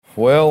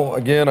Well,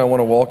 again, I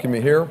want to welcome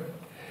you here.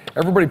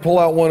 Everybody pull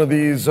out one of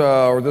these,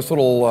 or this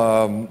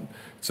little, it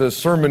says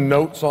sermon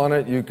notes on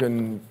it. You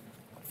can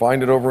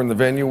find it over in the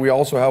venue. We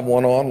also have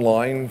one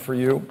online for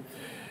you.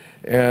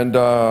 And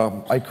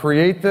I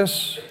create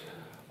this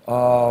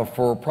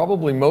for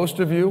probably most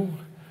of you,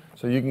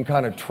 so you can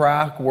kind of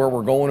track where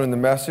we're going in the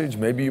message.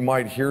 Maybe you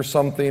might hear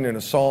something in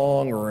a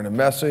song or in a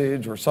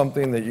message or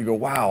something that you go,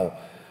 wow,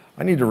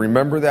 I need to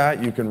remember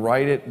that. You can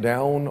write it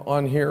down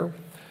on here.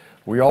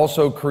 We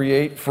also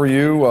create for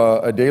you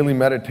a daily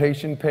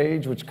meditation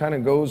page, which kind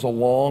of goes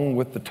along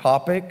with the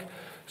topic,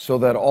 so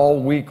that all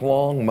week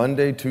long,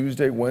 Monday,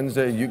 Tuesday,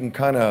 Wednesday, you can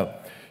kind of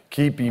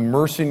keep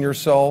immersing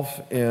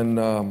yourself in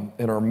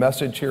our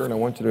message here, and I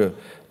want you to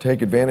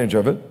take advantage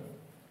of it.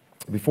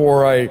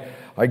 Before I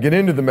get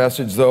into the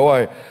message, though,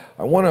 I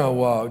want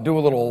to do a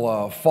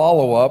little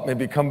follow-up,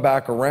 maybe come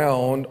back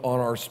around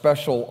on our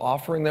special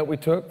offering that we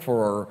took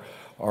for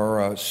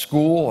our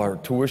school, our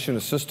tuition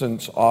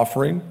assistance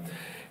offering.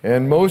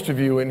 And most of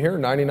you in here,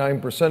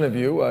 99% of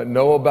you,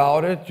 know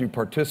about it. You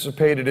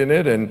participated in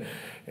it, and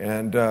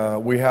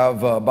we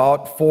have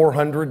about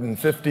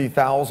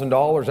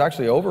 $450,000,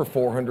 actually over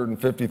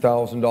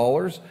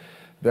 $450,000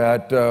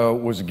 that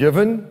was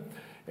given,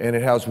 and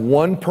it has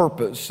one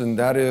purpose, and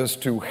that is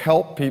to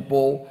help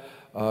people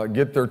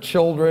get their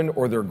children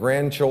or their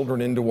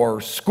grandchildren into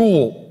our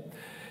school.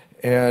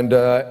 And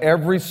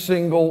every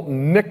single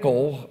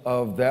nickel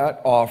of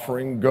that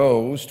offering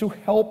goes to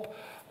help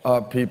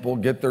people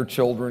get their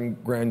children,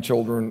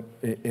 grandchildren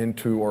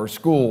into our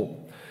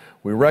school.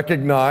 We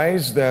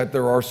recognize that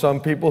there are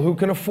some people who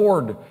can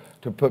afford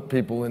to put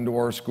people into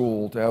our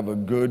school to have a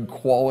good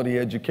quality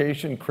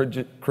education,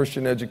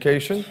 Christian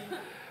education.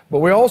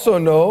 But we also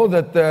know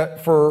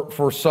that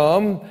for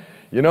some,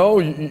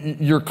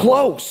 you're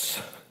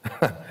close.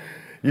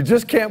 You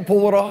just can't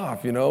pull it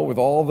off, with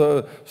all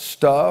the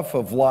stuff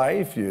of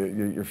life,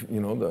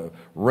 the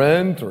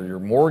rent or your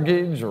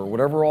mortgage or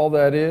whatever all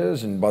that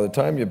is, and by the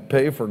time you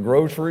pay for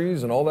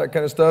groceries and all that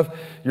kind of stuff,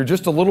 you're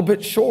just a little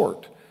bit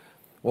short.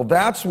 Well,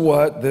 that's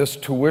what this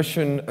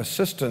tuition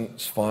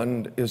assistance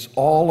fund is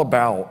all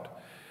about.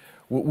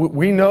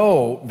 We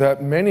know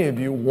that many of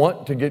you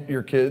want to get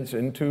your kids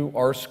into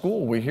our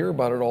school. We hear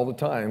about it all the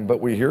time,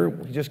 but we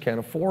just can't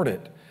afford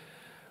it.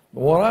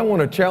 What I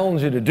want to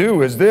challenge you to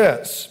do is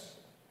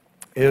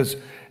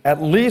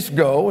at least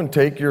go and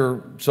take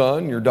your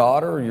son, your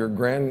daughter, your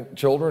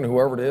grandchildren,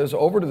 whoever it is,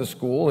 over to the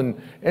school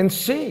and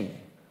see.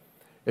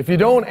 If you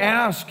don't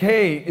ask,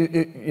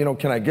 hey,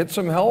 can I get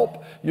some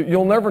help?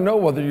 You'll never know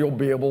whether you'll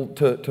be able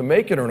to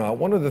make it or not.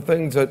 One of the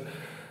things that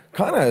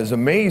kind of is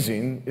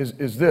amazing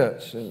is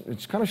this, and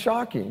it's kind of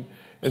shocking,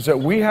 is that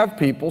we have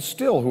people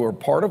still who are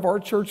part of our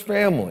church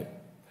family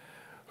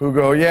who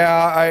go,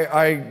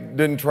 I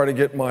didn't try to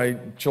get my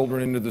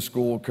children into the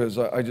school because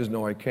I just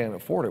know I can't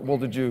afford it. Well,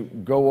 did you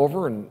go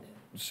over and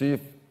see if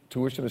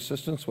tuition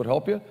assistance would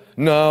help you?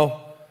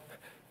 No.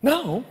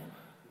 Well,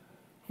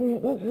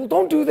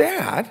 don't do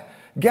that.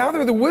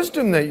 Gather the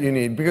wisdom that you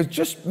need, because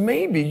just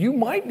maybe you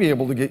might be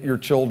able to get your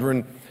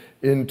children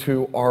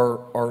into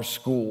our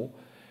school.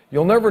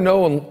 You'll never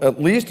know,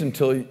 at least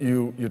until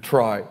you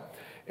try.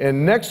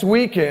 And next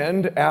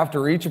weekend,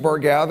 after each of our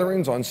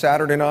gatherings on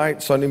Saturday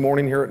night, Sunday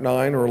morning here at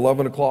 9 or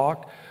 11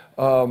 o'clock,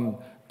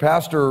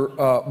 Pastor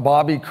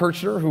Bobby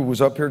Kirchner, who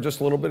was up here just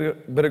a little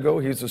bit ago,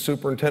 he's the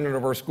superintendent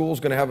of our school, is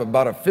going to have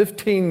about a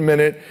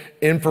 15-minute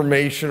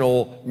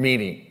informational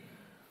meeting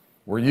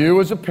where you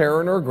as a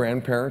parent or a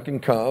grandparent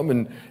can come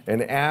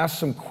and ask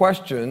some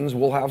questions.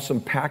 We'll have some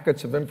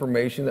packets of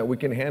information that we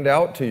can hand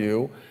out to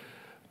you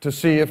to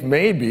see if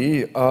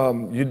maybe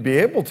you'd be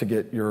able to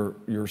get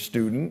your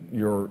student,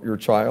 your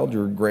child,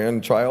 your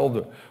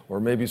grandchild,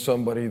 or maybe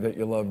somebody that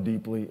you love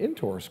deeply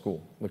into our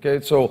school. Okay,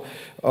 so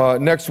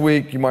next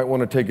week you might want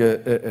to take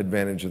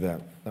advantage of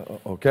that.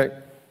 Okay.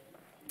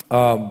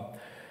 I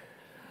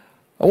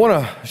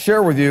want to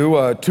share with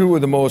you two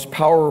of the most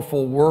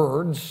powerful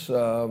words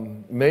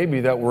maybe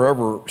that were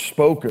ever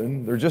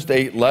spoken. They're just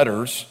 8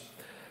 letters,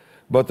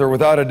 but they're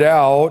without a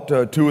doubt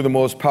two of the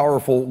most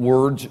powerful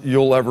words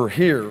you'll ever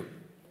hear.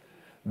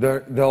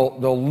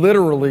 They'll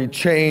literally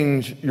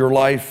change your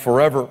life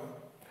forever.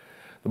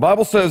 The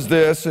Bible says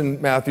this in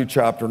Matthew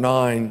chapter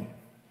 9.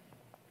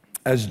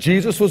 As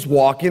Jesus was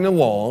walking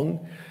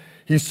along,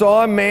 he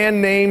saw a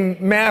man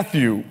named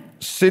Matthew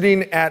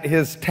sitting at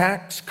his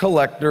tax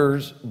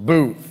collector's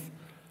booth.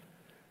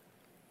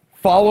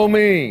 Follow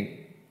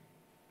me.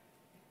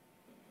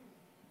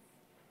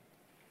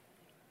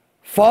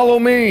 Follow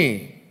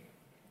me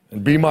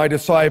and be my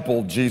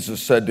disciple,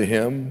 Jesus said to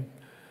him.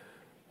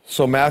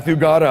 So Matthew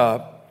got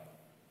up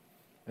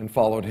and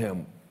followed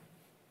him.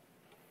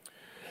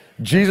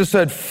 Jesus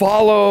said,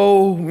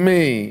 follow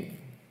me.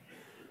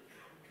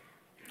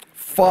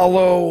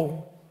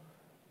 Follow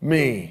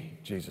me,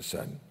 Jesus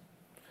said.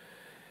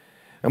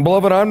 And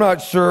beloved, I'm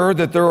not sure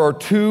that there are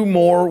two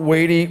more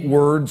weighty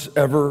words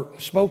ever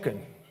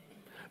spoken.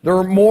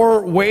 They're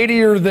more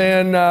weightier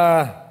than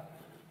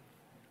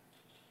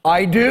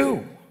I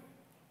do.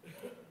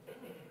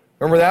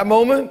 Remember that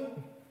moment?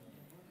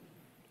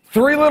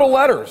 3 little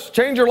letters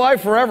change your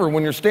life forever.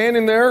 When you're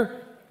standing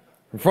there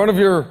in front of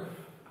your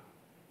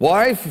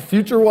wife,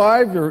 future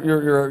wife,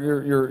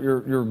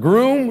 your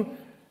groom,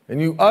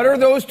 and you utter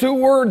those 2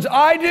 words,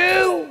 I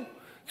do.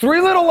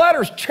 3 little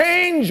letters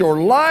change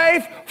your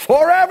life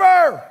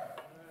forever.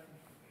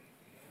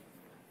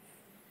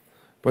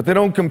 But they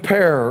don't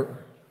compare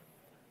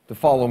to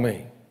follow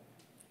me.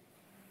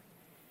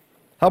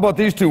 How about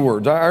these 2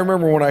 words? I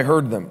remember when I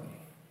heard them.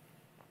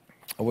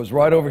 I was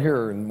right over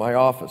here in my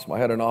office. I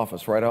had an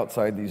office right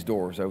outside these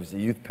doors. I was the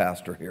youth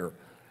pastor here.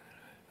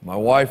 My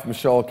wife,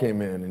 Michelle,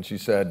 came in and she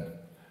said,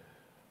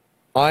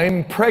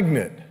 I'm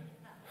pregnant.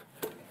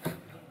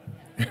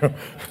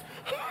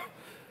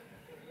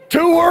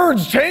 2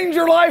 words change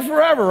your life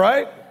forever,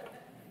 right?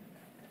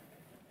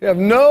 You have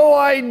no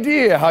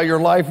idea how your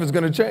life is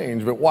going to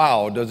change, but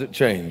wow, does it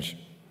change.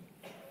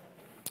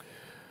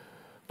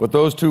 But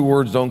those 2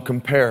 words don't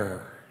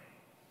compare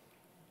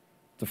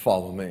to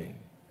follow me.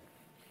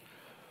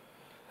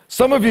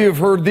 Some of you have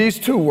heard these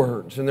 2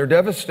 words, and they're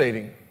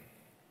devastating.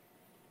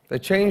 They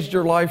changed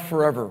your life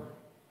forever.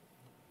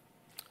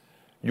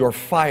 You're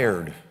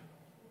fired.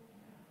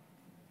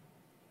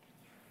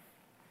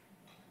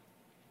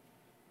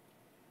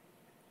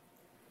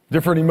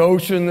 Different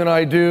emotion than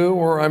I do,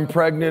 or I'm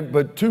pregnant,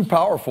 but 2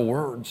 powerful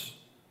words.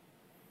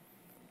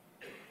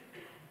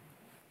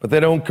 But they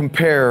don't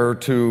compare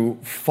to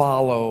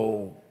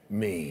follow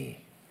me.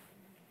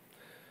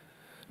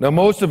 Now,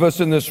 most of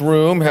us in this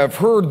room have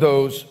heard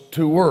those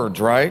 2 words,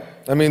 right?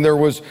 I mean, there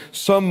was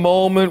some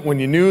moment when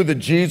you knew that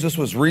Jesus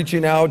was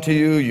reaching out to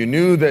you. You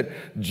knew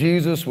that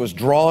Jesus was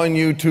drawing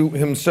you to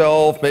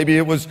himself. Maybe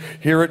it was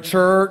here at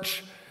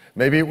church.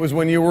 Maybe it was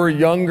when you were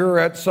younger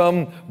at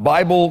some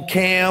Bible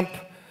camp.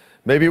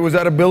 Maybe it was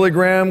at a Billy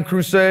Graham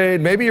crusade.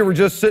 Maybe you were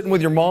just sitting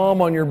with your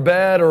mom on your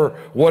bed or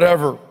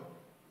whatever.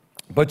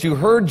 But you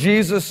heard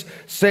Jesus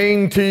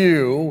saying to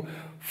you,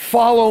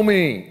 follow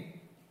me.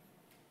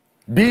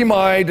 Be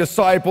my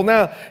disciple.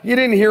 Now, you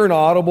didn't hear an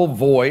audible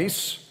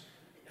voice.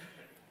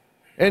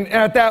 And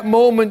at that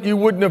moment, you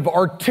wouldn't have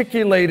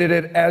articulated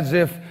it as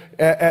if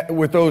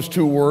with those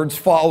 2 words,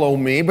 follow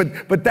me.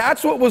 But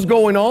that's what was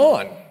going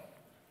on.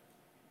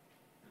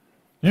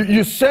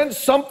 You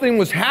sensed something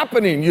was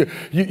happening.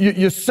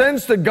 You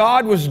sensed that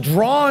God was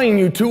drawing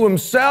you to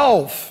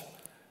himself.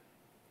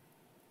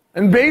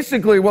 And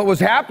basically what was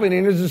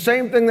happening is the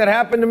same thing that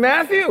happened to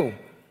Matthew.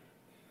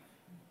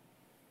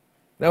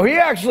 Now, he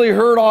actually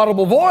heard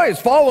audible voice,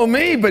 follow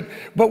me, but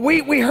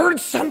we heard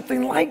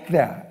something like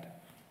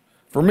that.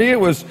 For me, it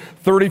was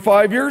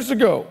 35 years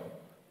ago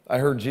I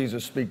heard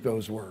Jesus speak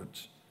those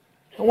words.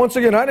 And once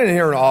again, I didn't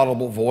hear an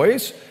audible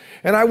voice,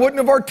 and I wouldn't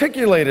have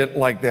articulated it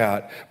like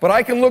that. But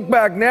I can look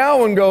back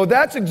now and go,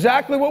 that's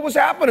exactly what was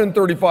happening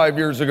 35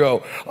 years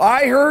ago.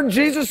 I heard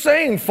Jesus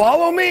saying,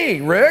 follow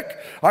me, Rick.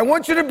 I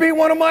want you to be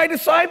one of my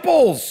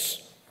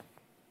disciples.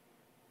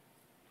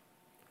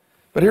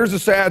 But here's the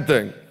sad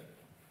thing.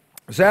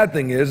 The sad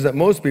thing is that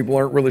most people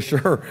aren't really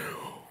sure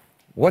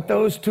what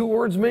those 2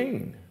 words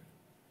mean.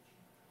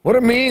 What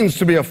it means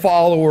to be a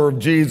follower of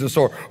Jesus,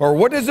 or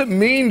what does it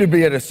mean to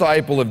be a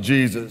disciple of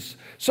Jesus?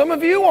 Some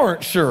of you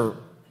aren't sure.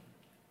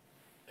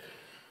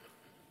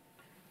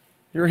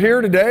 You're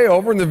here today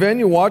over in the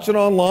venue, watching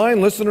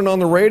online, listening on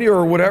the radio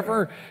or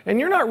whatever, and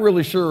you're not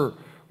really sure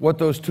what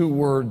those 2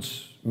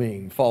 words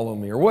mean, follow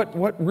me, or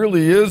what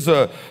really is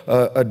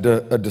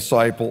a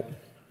disciple.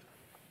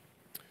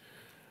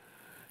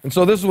 And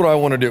so this is what I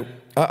want to do.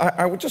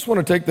 I just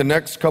want to take the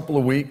next couple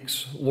of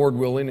weeks, Lord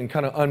willing, and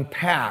kind of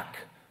unpack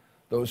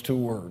those 2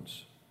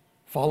 words.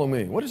 Follow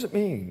me. What does it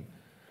mean?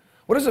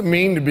 What does it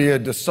mean to be a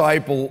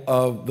disciple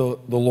of the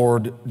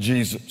Lord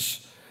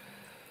Jesus?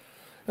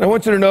 And I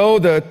want you to know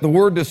that the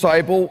word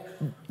disciple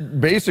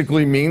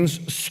basically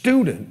means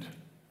student.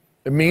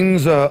 It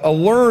means a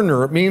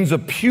learner. It means a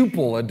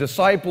pupil. A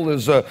disciple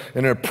is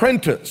an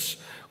apprentice.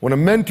 When a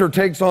mentor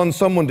takes on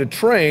someone to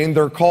train,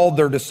 they're called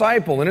their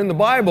disciple. And in the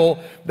Bible,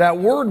 that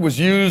word was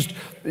used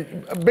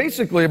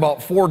basically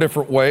about 4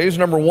 different ways.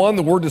 Number 1,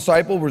 the word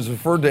disciple was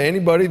referred to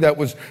anybody that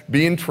was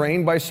being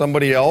trained by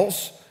somebody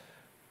else.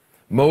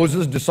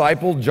 Moses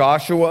discipled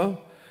Joshua.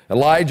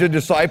 Elijah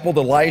discipled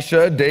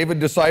Elisha. David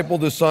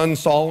discipled his son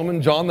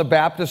Solomon. John the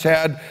Baptist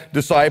had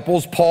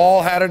disciples.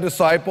 Paul had a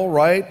disciple,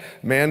 right?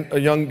 A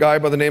young guy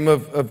by the name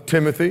of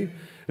Timothy.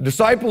 A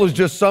disciple is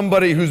just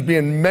somebody who's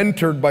being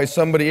mentored by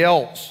somebody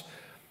else.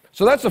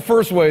 So that's the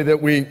first way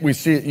that we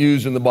see it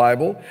used in the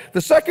Bible.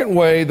 The second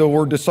way the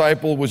word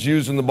disciple was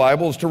used in the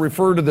Bible is to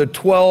refer to the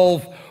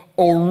 12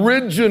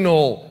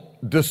 original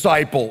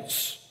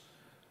disciples.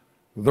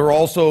 They're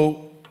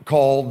also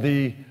called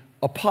the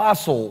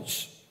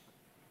apostles.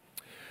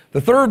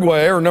 The third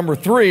way, or number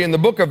 3, in the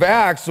book of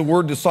Acts, the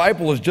word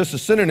disciple is just a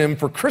synonym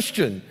for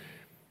Christian.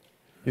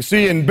 You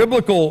see, in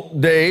biblical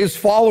days,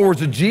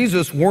 followers of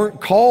Jesus weren't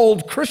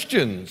called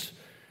Christians.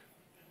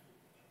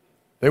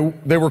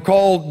 They were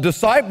called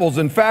disciples.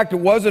 In fact, it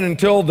wasn't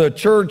until the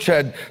church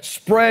had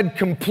spread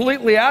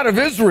completely out of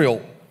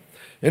Israel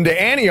into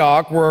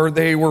Antioch where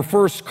they were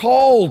first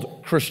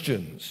called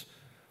Christians.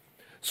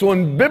 So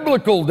in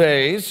biblical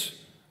days,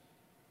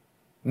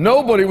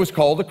 Nobody was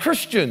called a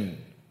Christian.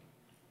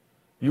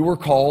 You were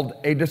called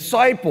a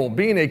disciple.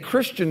 Being a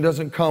Christian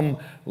doesn't come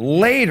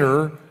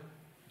later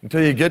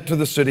until you get to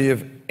the city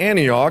of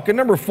Antioch. And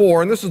number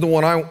 4, and this is the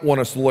one I want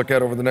us to look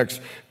at over the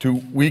next 2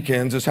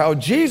 weekends, is how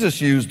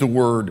Jesus used the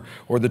word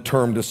or the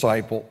term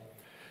disciple.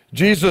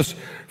 Jesus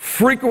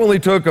frequently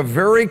took a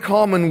very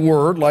common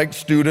word like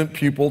student,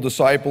 pupil,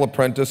 disciple,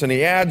 apprentice, and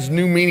he adds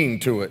new meaning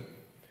to it.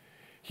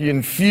 He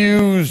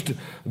infused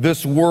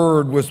this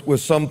word with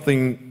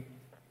something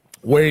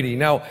weighty.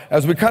 Now,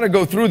 as we kind of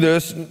go through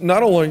this,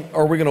 not only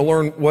are we going to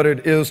learn what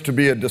it is to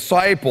be a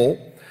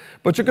disciple,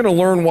 but you're going to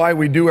learn why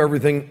we do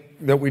everything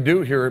that we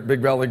do here at Big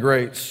Valley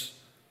Grace.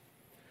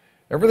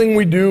 Everything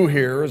we do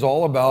here is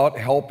all about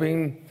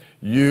helping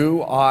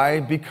you,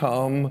 I,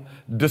 become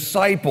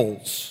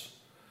disciples,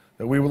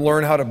 that we would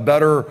learn how to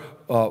better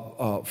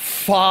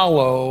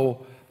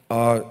follow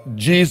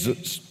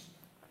Jesus.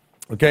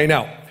 Okay,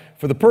 now,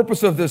 for the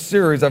purpose of this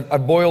series,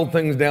 I've boiled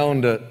things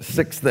down to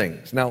 6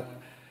 things. Now,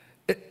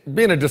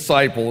 being a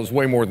disciple is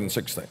way more than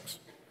 6 things.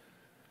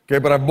 Okay,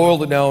 but I've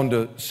boiled it down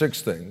to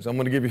 6 things. I'm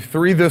going to give you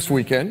 3 this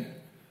weekend,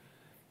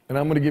 and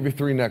I'm going to give you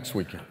 3 next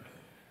weekend.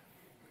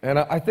 And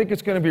I think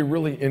it's going to be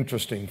really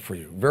interesting for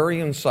you, very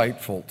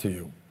insightful to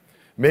you,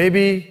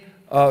 maybe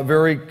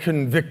very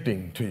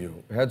convicting to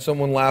you. I had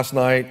someone last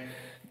night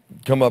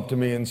come up to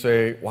me and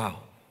say, wow,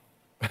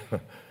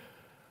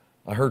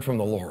 I heard from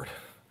the Lord.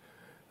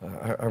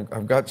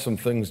 I've got some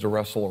things to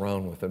wrestle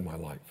around with in my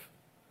life.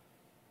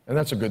 And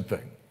that's a good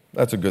thing.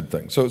 That's a good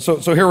thing. So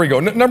here we go.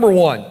 Number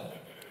 1,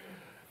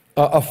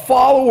 a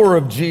follower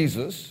of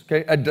Jesus,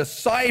 okay, a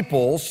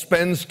disciple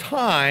spends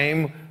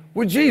time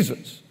with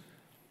Jesus.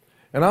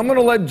 And I'm going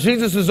to let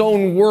Jesus'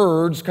 own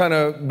words kind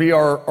of be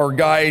our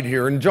guide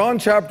here. In John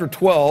chapter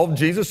 12,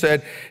 Jesus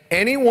said,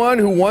 anyone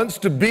who wants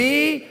to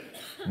be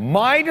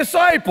my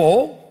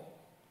disciple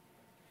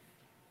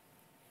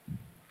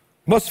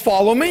must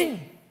follow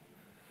me.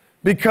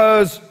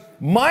 Because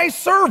my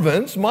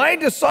servants, my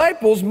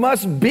disciples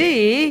must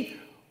be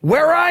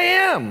where I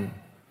am.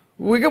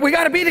 We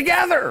got to be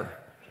together.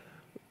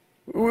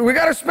 We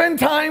got to spend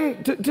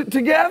time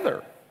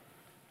together.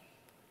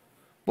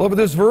 Well, but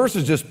this verse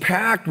is just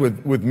packed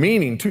with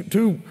meaning.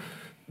 Too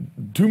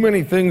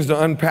many things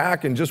to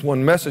unpack in just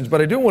one message.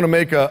 But I do want to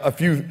make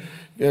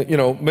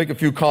a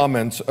few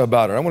comments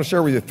about it. I want to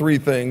share with you 3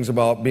 things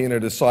about being a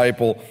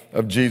disciple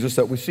of Jesus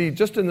that we see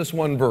just in this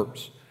one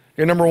verse.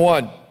 Okay, number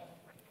 1,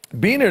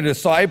 being a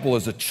disciple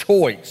is a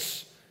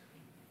choice.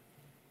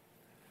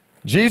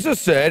 Jesus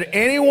said,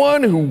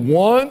 anyone who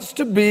wants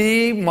to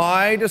be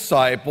my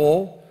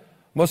disciple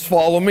must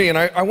follow me. And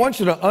I want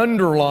you to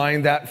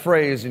underline that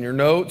phrase in your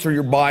notes or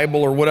your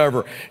Bible or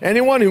whatever.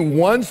 Anyone who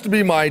wants to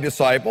be my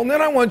disciple. And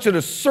then I want you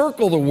to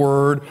circle the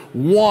word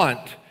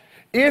want.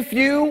 If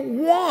you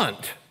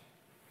want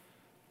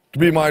to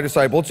be my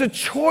disciple, it's a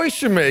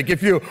choice you make.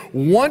 If you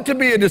want to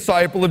be a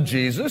disciple of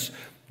Jesus,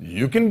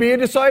 you can be a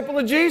disciple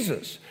of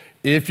Jesus.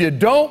 If you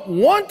don't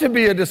want to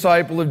be a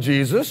disciple of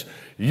Jesus,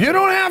 you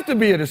don't have to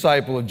be a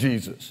disciple of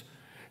Jesus.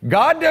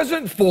 God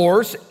doesn't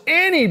force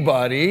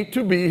anybody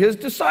to be his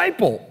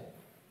disciple.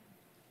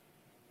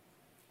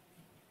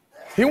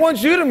 He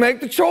wants you to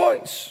make the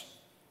choice.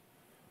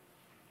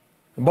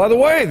 And by the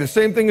way, the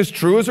same thing is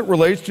true as it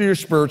relates to your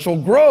spiritual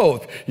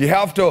growth. You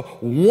have to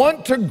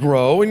want to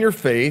grow in your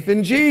faith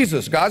in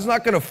Jesus. God's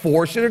not going to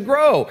force you to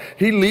grow.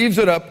 He leaves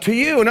it up to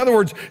you. In other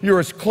words, you're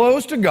as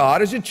close to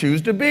God as you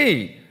choose to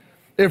be.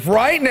 If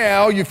right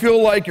now you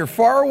feel like you're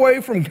far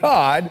away from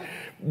God,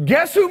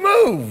 guess who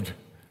moved?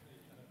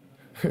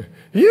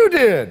 You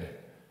did.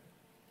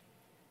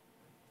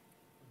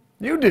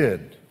 You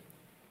did.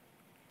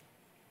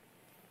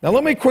 Now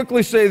let me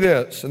quickly say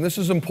this, and this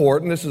is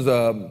important. This is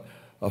a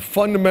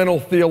fundamental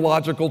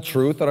theological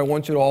truth that I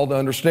want you all to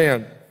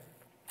understand.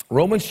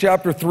 Romans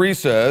chapter 3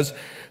 says,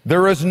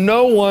 there is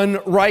no one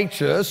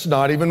righteous,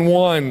 not even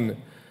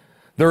one.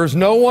 There is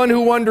no one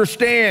who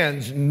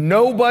understands.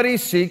 Nobody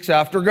seeks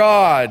after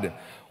God.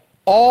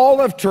 All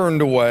have turned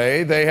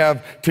away. They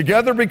have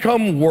together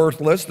become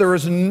worthless. There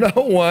is no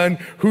one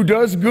who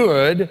does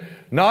good,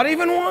 not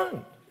even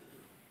one.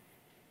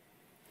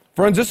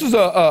 Friends, this is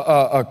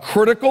a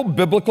critical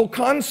biblical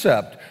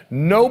concept.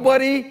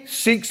 Nobody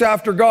seeks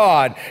after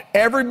God.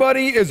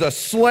 Everybody is a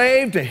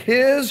slave to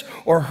his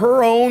or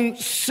her own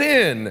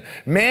sin.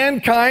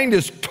 Mankind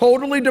is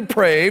totally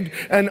depraved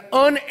and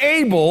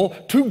unable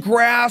to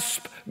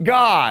grasp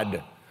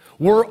God.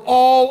 We're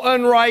all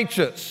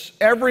unrighteous,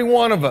 every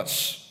one of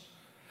us.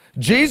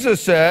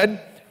 Jesus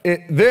said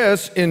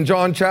this in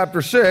John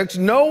chapter 6,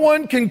 no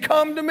one can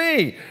come to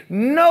me,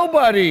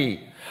 nobody,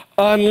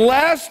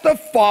 unless the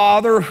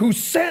Father who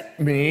sent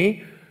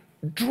me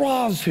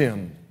draws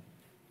him.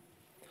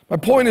 My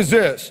point is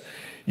this,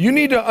 you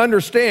need to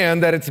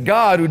understand that it's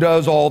God who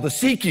does all the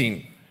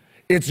seeking.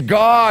 It's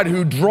God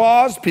who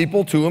draws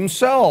people to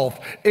himself.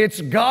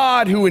 It's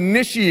God who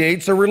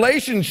initiates a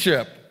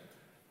relationship.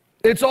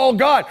 It's all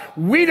God.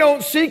 We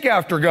don't seek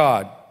after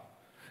God.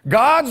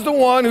 God's the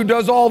one who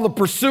does all the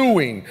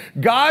pursuing.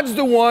 God's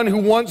the one who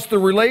wants the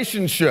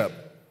relationship.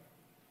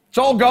 It's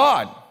all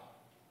God.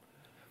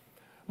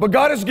 But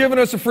God has given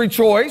us a free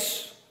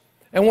choice.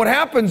 And what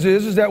happens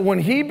is that when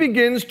He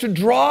begins to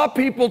draw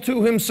people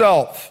to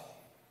Himself,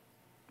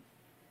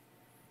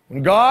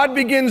 when God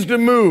begins to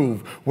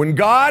move, when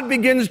God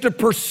begins to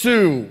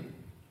pursue,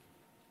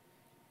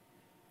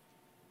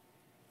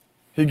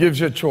 He gives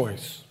you a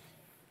choice.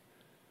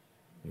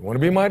 You want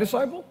to be my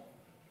disciple?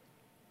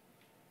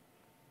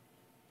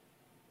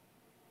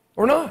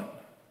 Or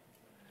not?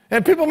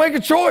 And people make a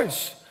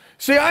choice.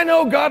 See, I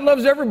know God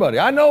loves everybody.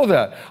 I know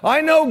that. I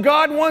know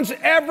God wants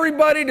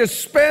everybody to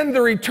spend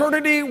their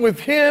eternity with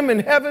Him in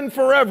heaven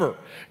forever.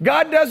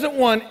 God doesn't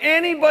want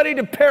anybody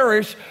to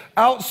perish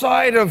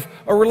outside of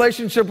a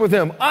relationship with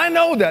Him. I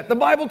know that. The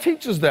Bible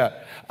teaches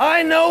that.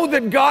 I know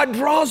that God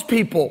draws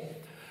people.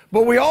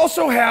 But we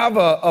also have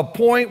a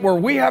point where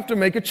we have to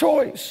make a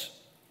choice.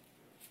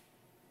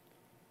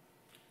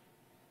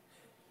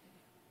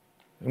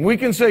 And we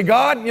can say,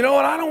 God, you know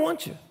what? I don't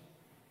want you.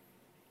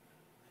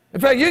 In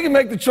fact, you can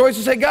make the choice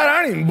to say, God,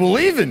 I don't even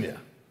believe in you.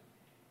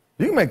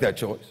 You can make that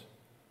choice.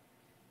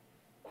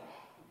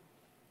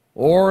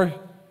 Or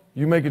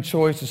you make a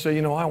choice to say,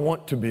 you know, I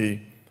want to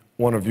be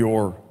one of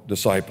your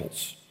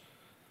disciples.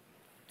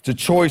 It's a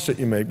choice that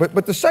you make.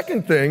 But the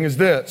second thing is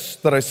this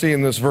that I see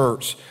in this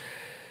verse.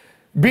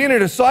 Being a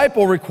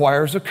disciple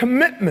requires a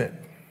commitment.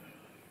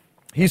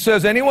 He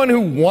says, anyone who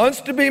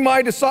wants to be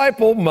my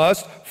disciple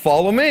must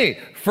follow me.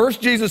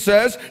 First, Jesus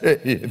says,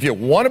 if you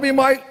want to be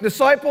my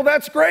disciple,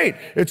 that's great.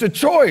 It's a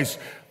choice.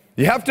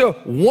 You have to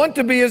want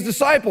to be His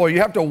disciple. You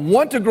have to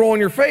want to grow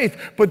in your faith.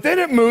 But then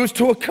it moves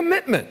to a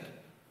commitment.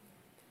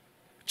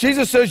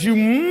 Jesus says you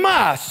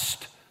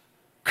must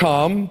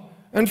come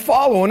and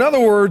follow. In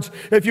other words,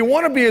 if you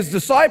want to be His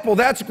disciple,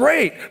 that's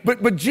great.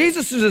 But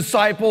Jesus'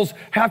 disciples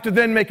have to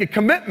then make a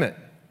commitment.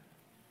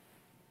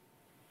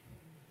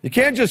 You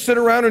can't just sit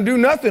around and do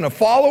nothing. A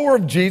follower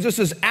of Jesus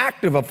is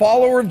active. A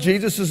follower of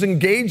Jesus is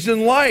engaged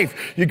in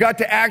life. You got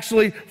to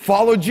actually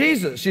follow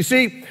Jesus. You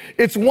see,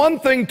 it's one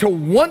thing to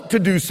want to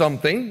do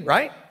something,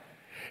 right?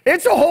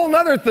 It's a whole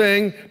other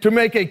thing to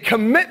make a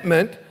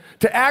commitment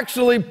to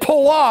actually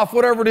pull off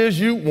whatever it is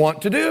you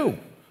want to do.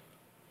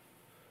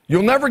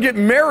 You'll never get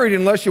married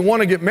unless you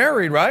want to get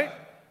married, right?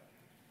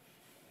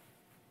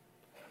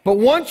 But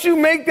once you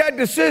make that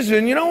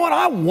decision, you know what?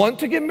 I want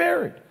to get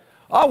married.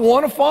 I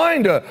want to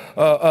find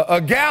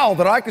a gal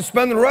that I could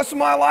spend the rest of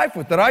my life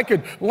with, that I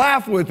could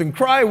laugh with and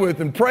cry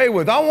with and pray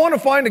with. I want to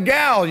find a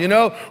gal, you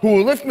know, who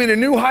will lift me to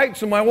new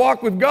heights in my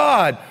walk with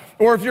God.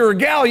 Or if you're a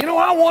gal, you know,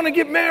 I want to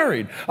get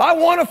married. I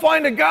want to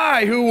find a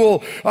guy who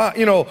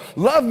will,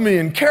 love me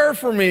and care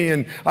for me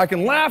and I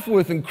can laugh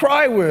with and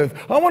cry with.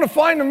 I want to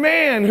find a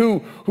man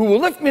who will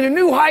lift me to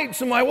new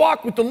heights in my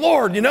walk with the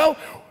Lord, you know.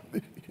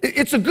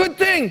 It's a good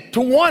thing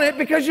to want it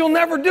because you'll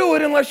never do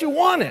it unless you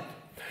want it.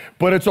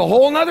 But it's a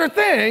whole other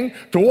thing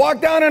to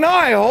walk down an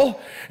aisle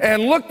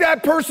and look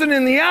that person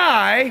in the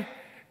eye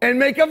and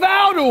make a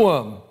vow to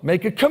them,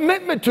 make a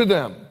commitment to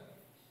them.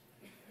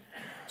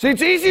 See,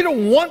 it's easy to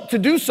want to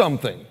do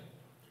something.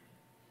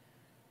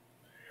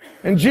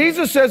 And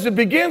Jesus says it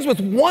begins with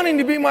wanting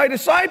to be my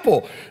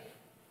disciple,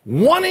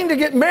 wanting to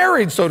get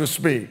married, so to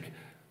speak.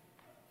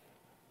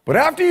 But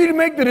after you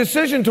make the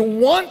decision to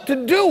want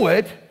to do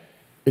it,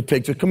 it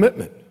takes a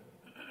commitment.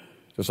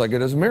 Just like it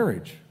does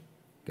marriage.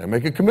 Got to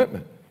make a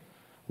commitment.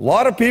 A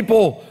lot of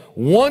people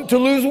want to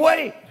lose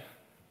weight.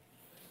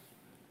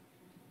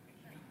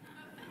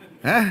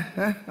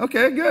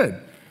 Okay,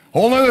 good.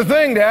 Whole other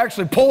thing to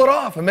actually pull it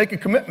off and make a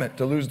commitment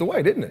to lose the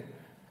weight, isn't it?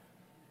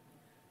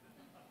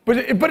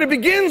 But it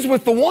begins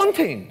with the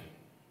wanting.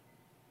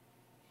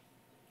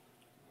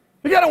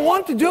 You got to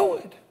want to do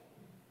it.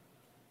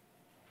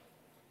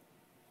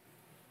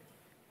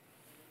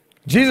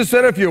 Jesus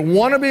said, if you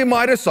want to be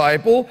my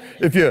disciple,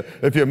 if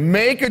you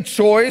make a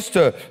choice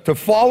to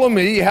follow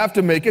me, you have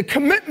to make a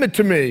commitment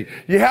to me.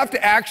 You have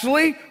to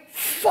actually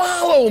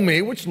follow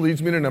me, which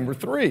leads me to number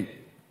 3.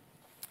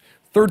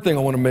 Third thing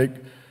I want to make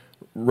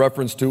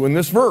reference to in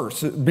this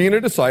verse, being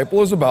a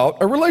disciple is about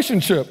a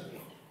relationship.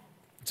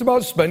 It's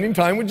about spending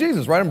time with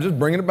Jesus, right? I'm just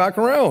bringing it back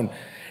around.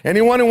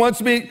 Anyone who wants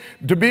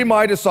to be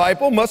my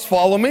disciple must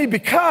follow me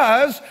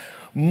because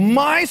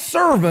my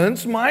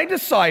servants, my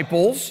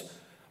disciples,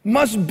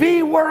 must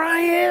be where I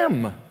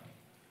am.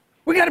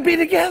 We got to be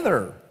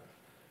together.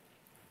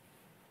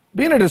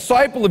 Being a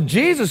disciple of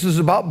Jesus is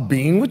about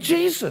being with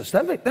Jesus.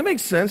 That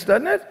makes sense,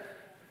 doesn't it?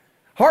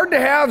 Hard to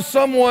have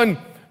someone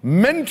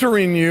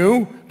mentoring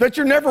you that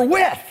you're never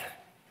with.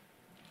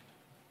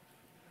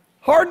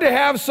 Hard to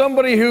have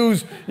somebody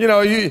who's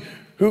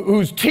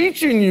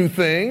teaching you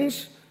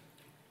things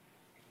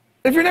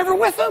if you're never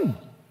with them.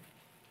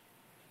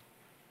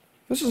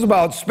 This is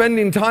about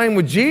spending time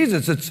with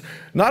Jesus. It's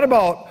not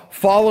about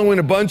following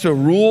a bunch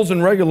of rules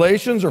and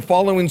regulations or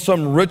following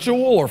some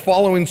ritual or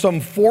following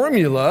some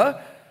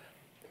formula.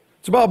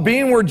 It's about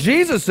being where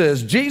Jesus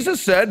is.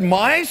 Jesus said,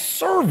 my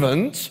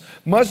servants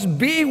must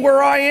be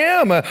where I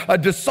am. A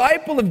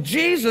disciple of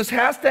Jesus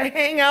has to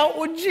hang out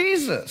with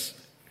Jesus.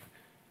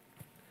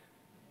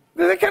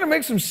 That kind of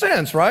makes some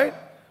sense, right?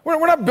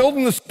 We're not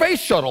building the space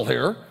shuttle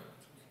here.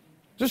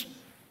 Just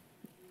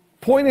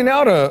pointing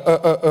out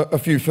a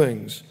few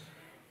things.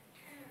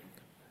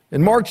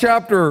 In Mark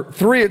chapter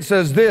 3, it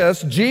says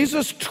this: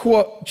 Jesus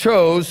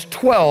chose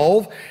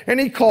 12, and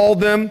he called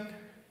them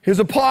his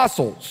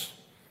apostles.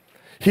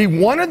 He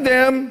wanted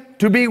them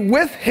to be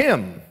with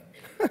him.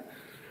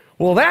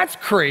 Well, that's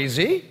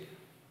crazy.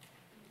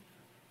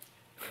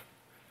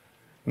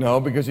 No,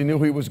 because he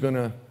knew he was going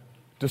to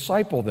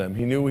disciple them.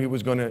 He knew he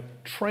was going to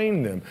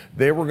train them.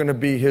 They were going to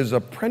be his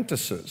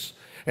apprentices.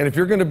 And if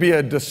you're going to be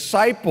a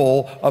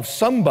disciple of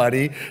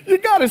somebody, you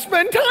got to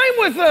spend time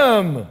with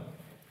them.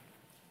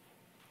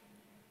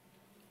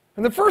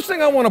 And the first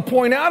thing I want to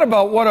point out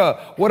about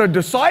what a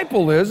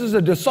disciple is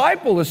a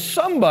disciple is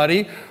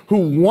somebody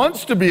who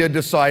wants to be a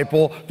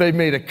disciple. They've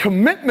made a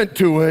commitment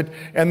to it,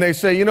 and they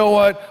say, you know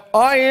what?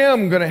 I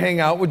am going to hang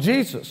out with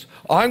Jesus.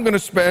 I'm going to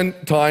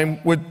spend time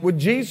with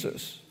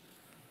Jesus.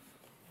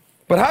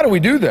 But how do we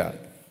do that?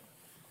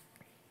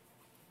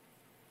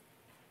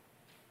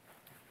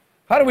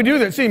 How do we do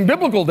that? See, in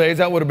biblical days,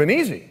 that would have been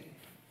easy,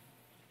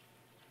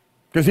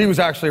 because he was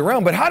actually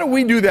around. But how do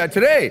we do that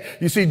today?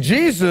 You see,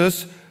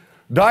 Jesus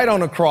died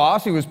on a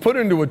cross. He was put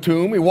into a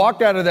tomb. He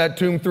walked out of that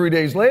tomb 3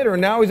 days later,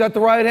 and now he's at the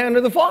right hand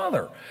of the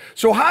Father.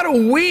 So how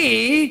do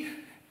we,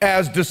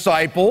 as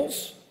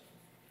disciples,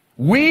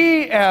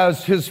 we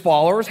as his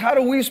followers, how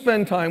do we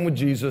spend time with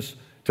Jesus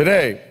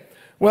today?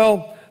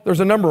 Well, there's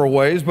a number of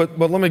ways, but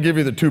let me give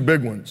you the two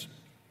big ones.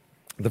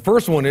 The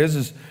first one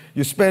is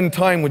you spend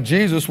time with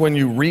Jesus when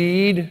you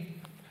read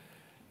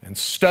and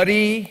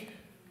study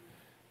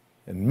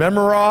and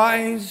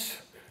memorize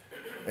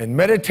and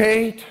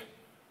meditate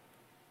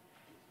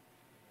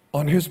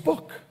on his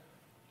book.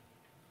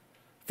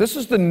 This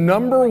is the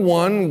number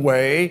one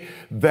way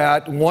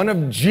that one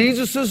of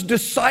Jesus'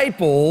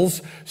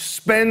 disciples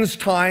spends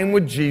time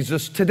with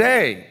Jesus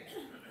today.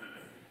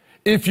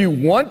 If you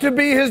want to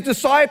be his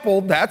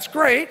disciple, that's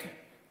great.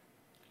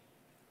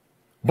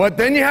 But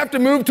then you have to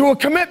move to a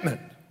commitment.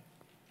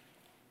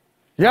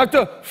 You have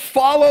to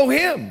follow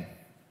him.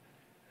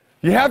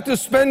 You have to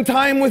spend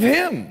time with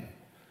him.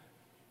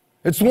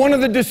 It's one of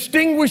the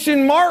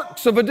distinguishing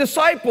marks of a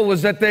disciple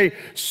is that they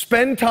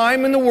spend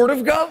time in the Word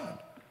of God,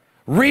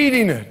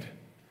 reading it,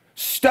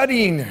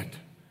 studying it,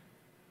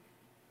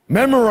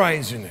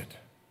 memorizing it,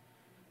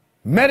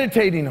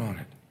 meditating on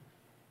it.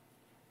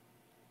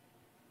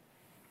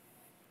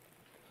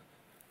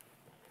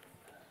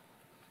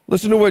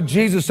 Listen to what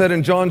Jesus said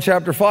in John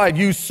chapter 5.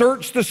 You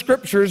search the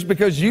Scriptures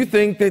because you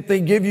think that they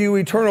give you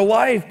eternal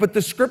life, but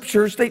the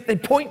Scriptures, they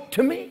point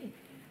to me.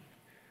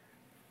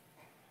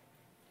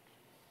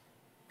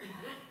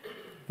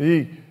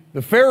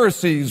 The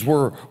Pharisees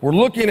were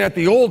looking at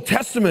the Old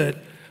Testament,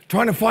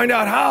 trying to find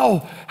out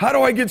how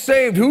do I get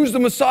saved? Who's the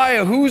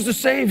Messiah? Who's the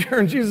Savior?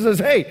 And Jesus says,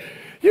 hey,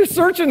 you're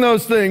searching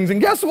those things,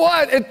 and guess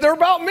what? They're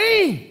about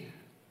me.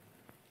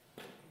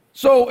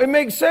 So it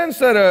makes sense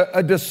that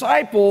a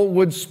disciple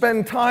would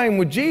spend time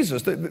with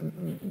Jesus.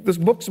 This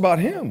book's about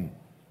him.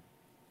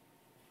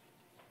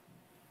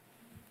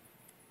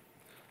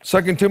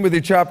 2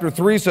 Timothy chapter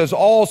 3 says,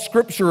 all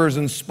Scripture is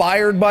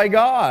inspired by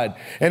God,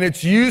 and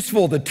it's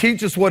useful to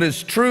teach us what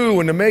is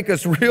true and to make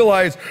us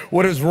realize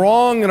what is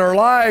wrong in our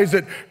lives.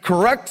 It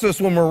corrects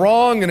us when we're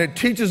wrong, and it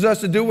teaches us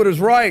to do what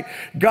is right.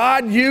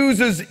 God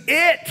uses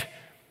it,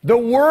 the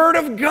Word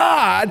of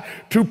God,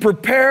 to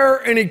prepare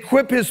and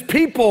equip his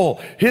people,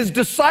 his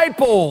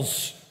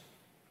disciples,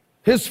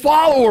 his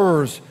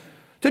followers,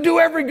 to do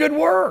every good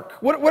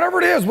work. Whatever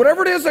it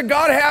is that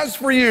God has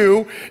for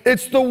you,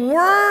 it's the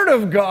Word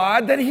of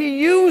God that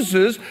he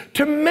uses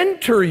to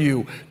mentor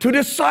you, to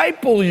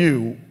disciple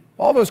you,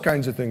 all those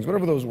kinds of things,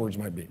 whatever those words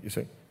might be, you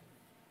see.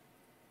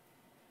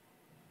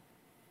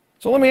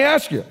 So let me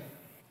ask you,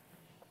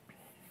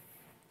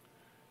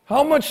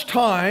 how much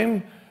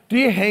time do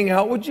you hang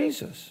out with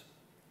Jesus?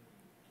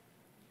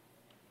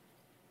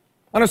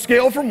 On a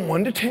scale from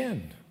 1 to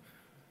 10.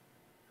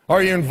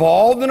 Are you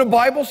involved in a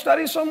Bible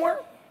study somewhere?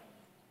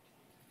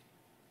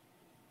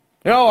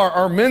 You know,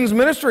 our men's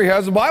ministry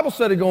has a Bible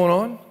study going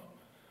on.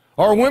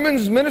 Our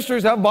women's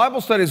ministries have Bible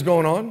studies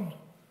going on.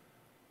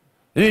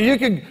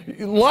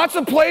 Lots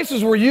of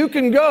places where you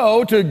can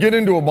go to get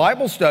into a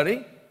Bible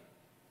study.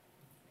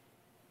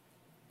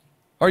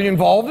 Are you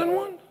involved in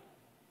one?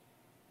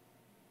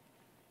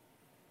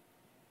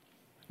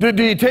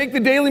 Do you take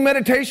the daily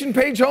meditation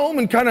page home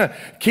and kind of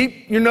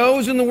keep your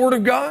nose in the Word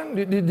of God?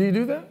 Do you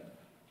do that?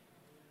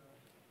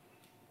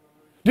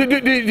 Do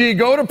you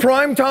go to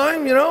prime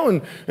time,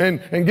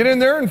 and get in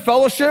there and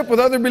fellowship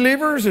with other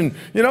believers and,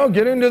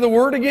 get into the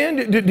Word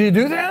again? Do you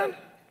do that?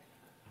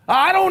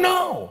 I don't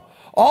know.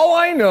 All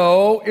I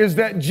know is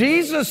that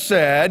Jesus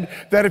said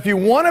that if you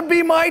want to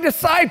be my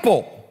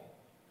disciple,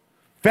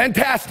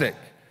 fantastic.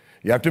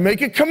 You have to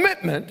make a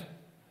commitment,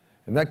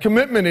 and that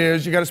commitment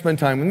is you got to spend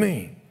time with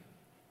me.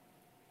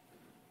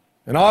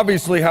 And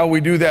obviously how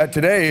we do that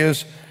today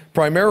is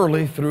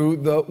primarily through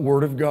the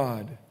Word of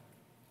God.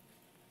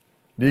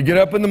 Do you get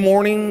up in the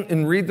morning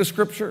and read the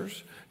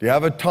Scriptures? Do you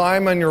have a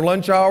time on your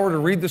lunch hour to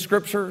read the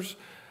Scriptures?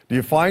 Do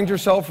you find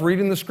yourself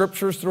reading the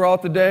scriptures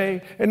throughout the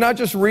day? And not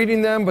just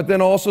reading them, but then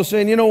also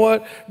saying, you know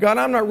what, God,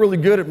 I'm not really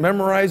good at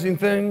memorizing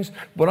things,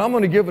 but I'm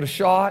going to give it a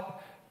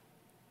shot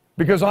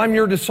because I'm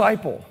your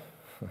disciple.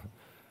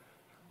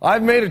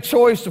 I've made a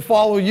choice to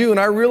follow you, and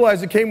I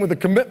realize it came with a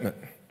commitment.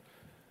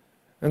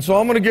 And so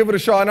I'm going to give it a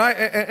shot.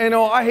 And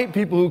I hate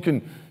people who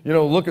can,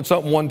 look at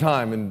something one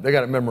time and they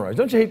got it memorized.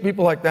 Don't you hate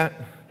people like that?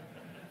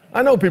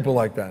 I know people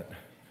like that.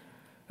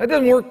 That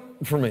doesn't work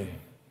for me.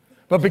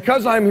 But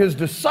because I'm his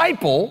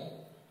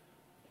disciple,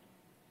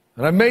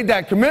 and I've made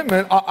that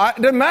commitment,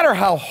 it doesn't matter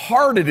how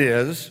hard it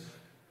is,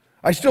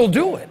 I still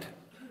do it.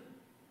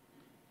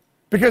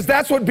 Because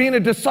that's what being a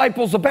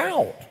disciple's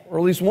about, or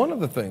at least one of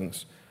the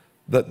things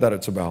that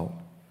it's about.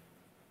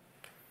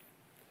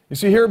 You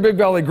see, here at Big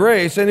Valley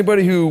Grace,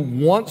 anybody who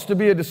wants to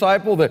be a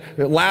disciple,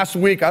 that last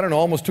week,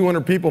 almost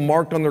 200 people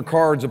marked on their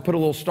cards and put a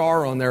little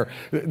star on there,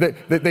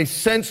 that they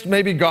sensed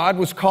maybe God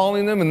was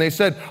calling them, and they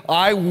said,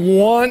 I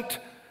want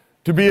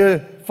to be a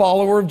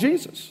follower of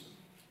Jesus.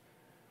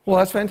 Well,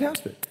 that's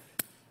fantastic.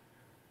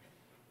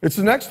 It's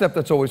the next step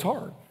that's always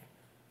hard.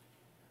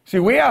 See,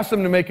 we asked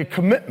them to make a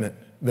commitment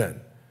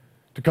then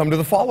to come to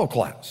the follow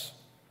class.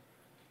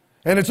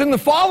 And it's in the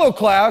follow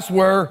class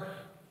where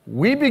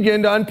we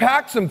begin to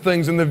unpack some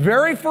things. And the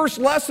very first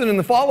lesson in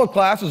the follow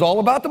class is all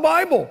about the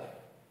Bible.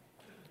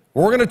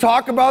 We're going to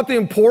talk about the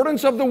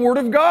importance of the Word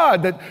of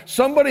God, that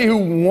somebody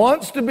who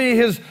wants to be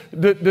his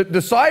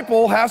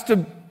disciple has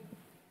to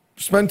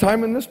spend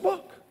time in this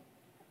book.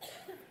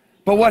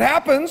 But what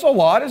happens a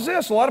lot is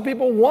this. A lot of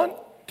people want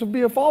to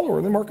be a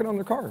follower. They mark it on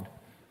their card.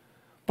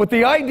 But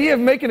the idea of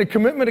making a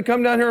commitment to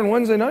come down here on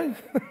Wednesday night,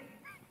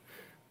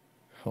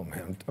 oh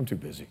man, I'm too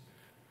busy.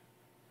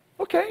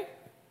 Okay.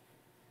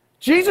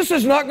 Jesus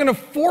is not going to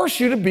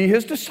force you to be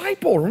his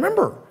disciple.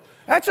 Remember,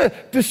 that's a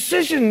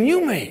decision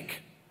you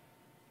make.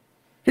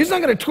 He's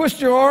not going to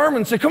twist your arm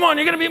and say, come on,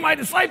 you're going to be my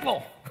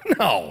disciple.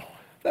 No,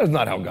 that is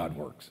not how God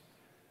works.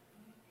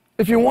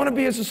 If you want to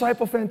be his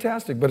disciple,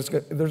 fantastic, but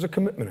there's a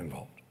commitment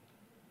involved.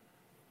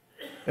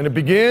 And it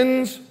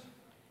begins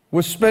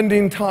with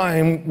spending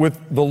time with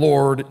the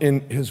Lord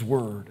in his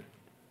word.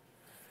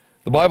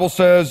 The Bible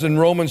says in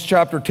Romans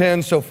chapter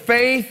 10, so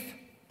faith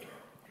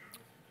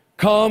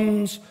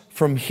comes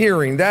from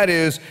hearing. That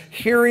is,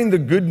 hearing the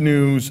good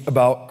news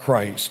about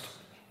Christ.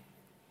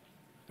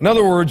 In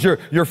other words,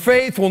 your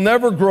faith will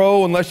never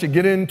grow unless you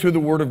get into the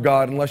Word of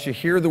God, unless you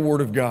hear the Word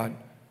of God.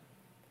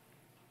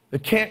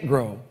 It can't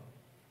grow.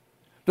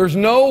 There's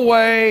no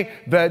way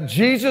that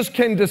Jesus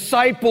can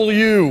disciple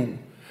you,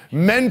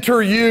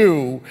 mentor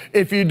you,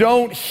 if you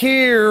don't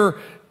hear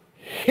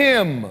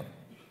him.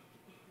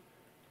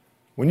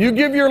 When you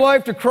give your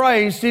life to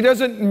Christ, he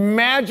doesn't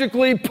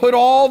magically put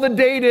all the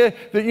data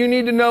that you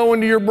need to know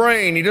into your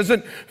brain. He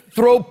doesn't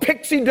throw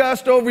pixie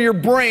dust over your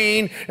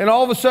brain and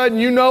all of a sudden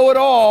you know it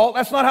all.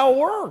 That's not how it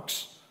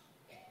works.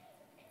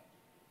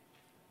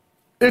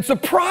 It's a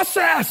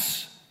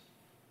process.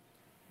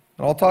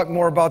 And I'll talk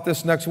more about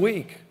this next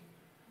week.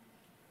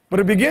 But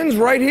it begins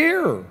right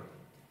here.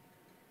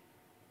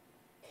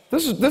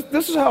 This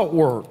is how it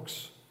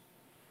works.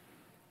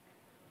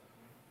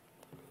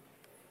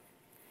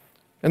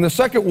 And the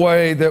second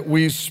way that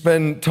we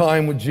spend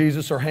time with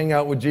Jesus or hang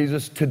out with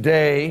Jesus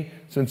today,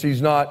 since he's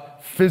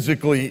not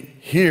physically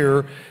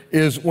here,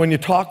 is when you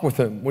talk with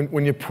him,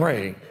 when you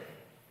pray.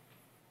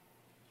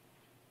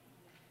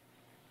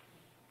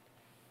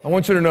 I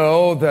want you to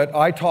know that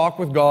I talk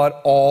with God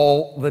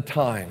all the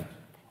time.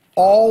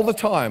 All the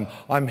time.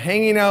 I'm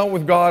hanging out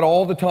with God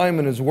all the time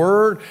in his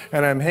word,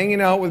 and I'm hanging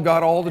out with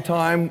God all the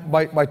time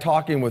by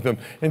talking with him.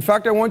 In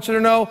fact, I want you to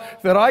know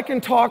that I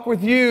can talk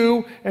with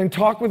you and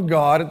talk with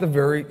God at the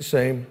very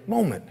same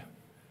moment.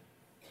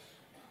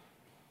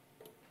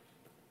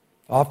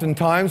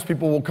 Oftentimes,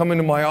 people will come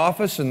into my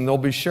office and they'll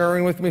be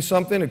sharing with me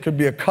something. It could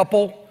be a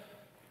couple.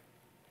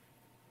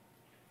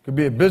 It could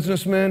be a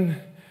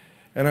businessman.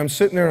 And I'm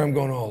sitting there and I'm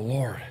going, oh,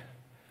 Lord,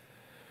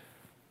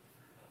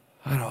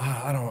 I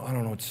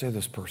don't know what to say to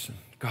this person.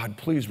 God,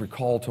 please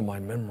recall to my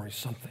memory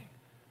something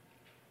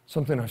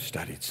I've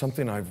studied,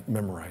 something I've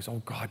memorized.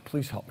 Oh, God,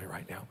 please help me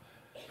right now.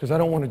 Because I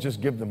don't want to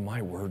just give them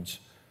my words.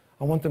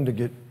 I want them to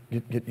get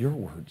your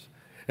words.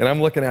 And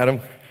I'm looking at him.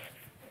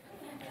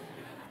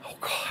 Oh,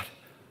 God,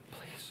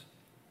 please.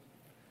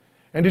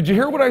 And did you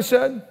hear what I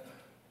said?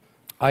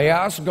 I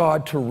asked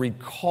God to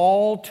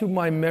recall to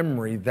my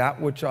memory that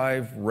which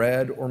I've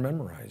read or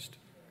memorized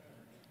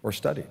or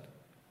studied.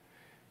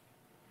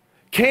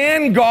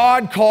 Can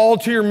God call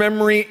to your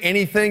memory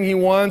anything he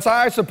wants?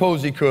 I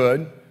suppose he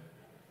could.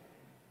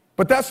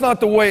 But that's not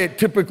the way it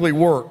typically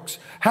works.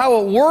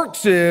 How it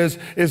works is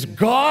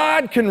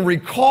God can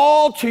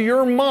recall to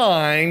your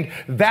mind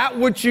that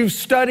which you've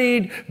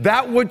studied,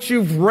 that which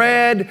you've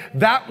read,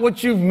 that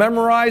which you've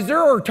memorized.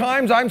 There are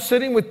times I'm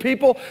sitting with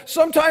people,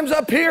 sometimes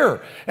up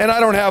here, and I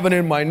don't have it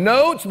in my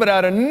notes, but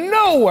out of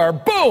nowhere,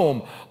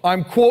 boom,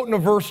 I'm quoting a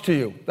verse to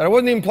you that I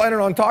wasn't even planning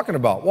on talking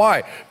about.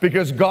 Why?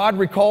 Because God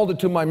recalled it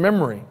to my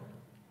memory.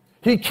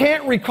 He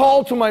can't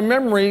recall to my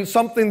memory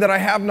something that I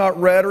have not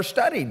read or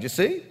studied, you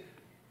see?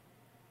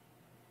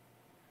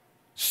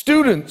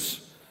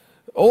 Students,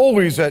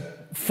 always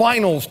at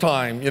finals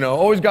time,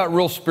 always got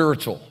real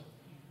spiritual.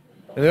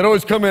 And they'd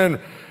always come in,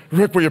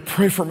 Rick, will you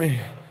pray for me?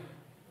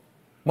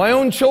 My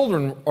own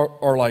children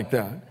are like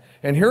that.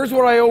 And here's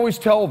what I always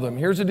tell them.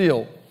 Here's the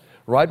deal.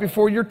 Right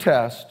before your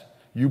test,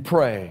 you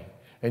pray.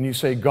 And you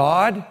say,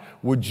 God,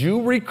 would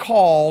you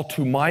recall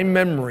to my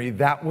memory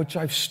that which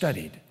I've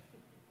studied?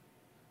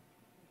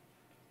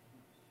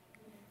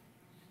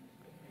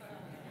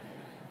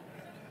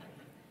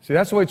 See,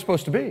 that's the way it's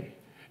supposed to be.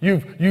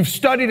 You've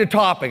studied a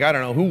topic. I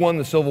don't know, who won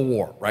the Civil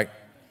War, right?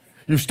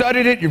 You've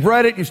studied it, you've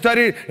read it, you've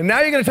studied it, and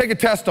now you're going to take a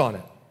test on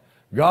it.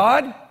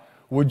 God,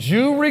 would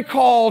you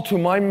recall to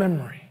my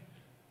memory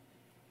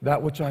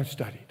that which I've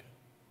studied?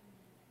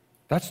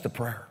 That's the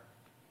prayer.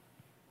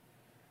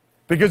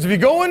 Because if you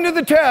go into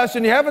the test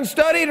and you haven't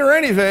studied or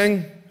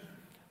anything,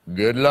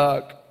 good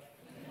luck.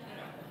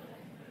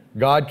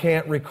 God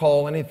can't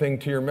recall anything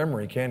to your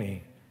memory, can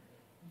he?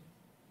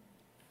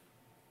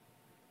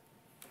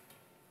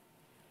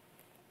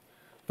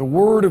 The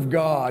Word of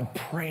God,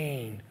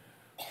 praying,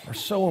 are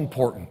so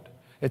important.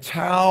 It's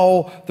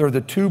how they're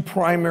the two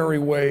primary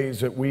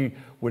ways that we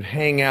would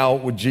hang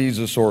out with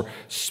Jesus or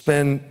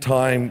spend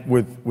time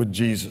with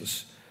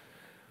Jesus.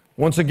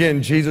 Once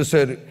again, Jesus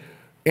said,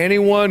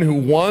 anyone who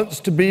wants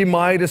to be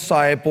my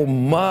disciple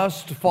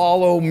must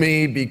follow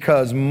me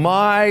because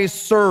my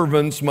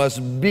servants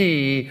must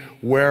be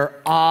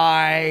where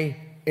I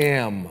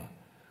am.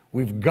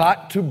 We've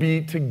got to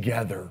be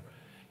together.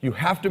 You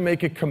have to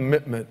make a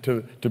commitment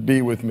to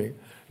be with me.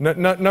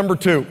 Number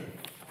two,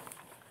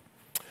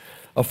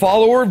 a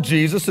follower of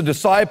Jesus, a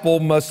disciple,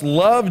 must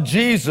love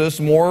Jesus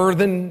more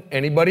than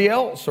anybody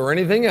else or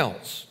anything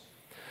else.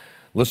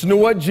 Listen to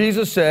what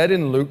Jesus said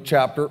in Luke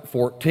chapter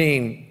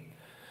 14.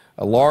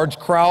 A large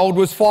crowd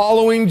was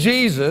following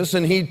Jesus,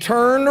 and he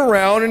turned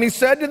around and he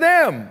said to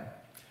them,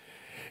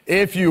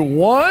 if you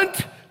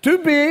want to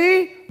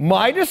be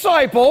my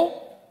disciple,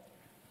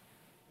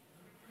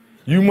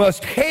 you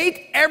must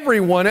hate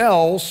everyone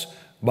else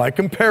by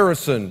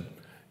comparison.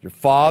 Your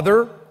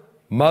father,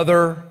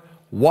 mother,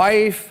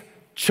 wife,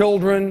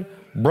 children,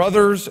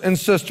 brothers and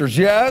sisters.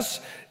 Yes,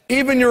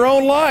 even your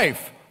own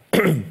life.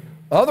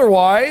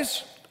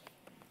 Otherwise,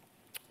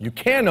 you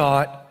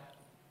cannot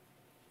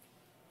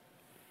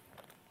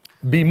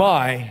be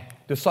my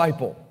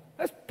disciple.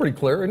 That's pretty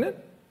clear, isn't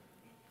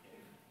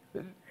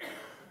it?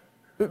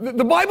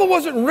 The Bible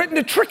wasn't written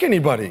to trick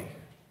anybody.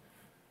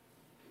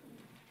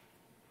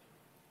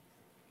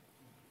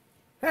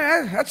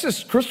 That's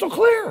just crystal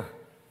clear.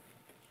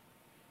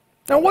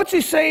 Now, what's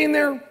he saying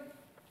there?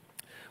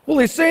 Well,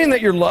 he's saying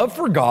that your love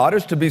for God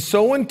is to be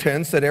so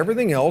intense that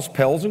everything else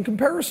pales in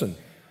comparison.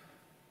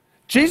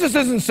 Jesus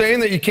isn't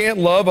saying that you can't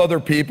love other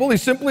people.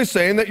 He's simply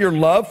saying that your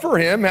love for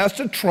him has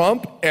to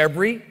trump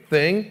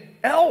everything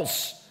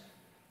else.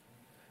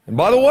 And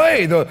by the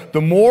way,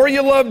 the more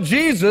you love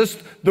Jesus,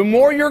 the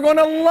more you're going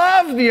to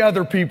love the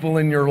other people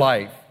in your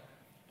life.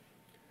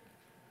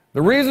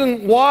 The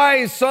reason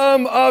why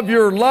some of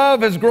your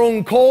love has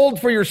grown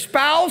cold for your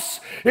spouse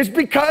is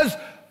because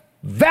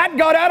that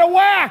got out of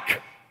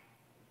whack.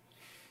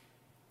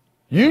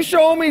 You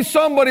show me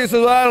somebody who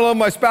says, I don't love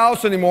my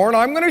spouse anymore, and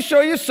I'm going to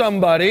show you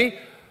somebody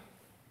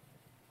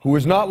who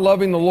is not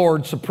loving the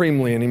Lord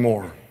supremely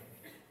anymore.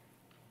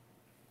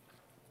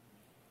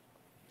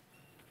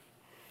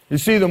 You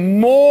see, the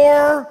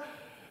more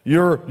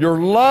your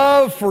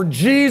love for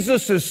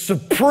Jesus is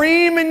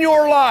supreme in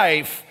your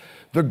life,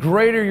 the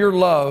greater your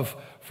love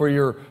for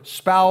your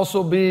spouse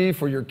will be,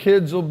 for your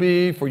kids will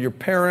be, for your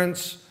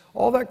parents,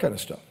 all that kind of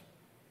stuff.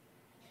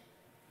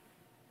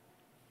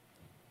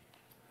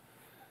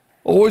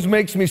 Always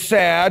makes me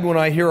sad when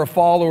I hear a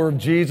follower of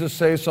Jesus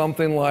say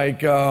something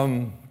like,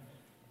 my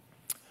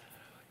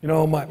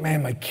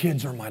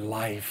kids are my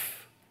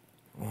life.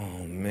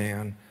 Oh,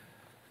 man.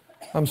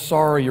 I'm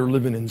sorry you're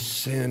living in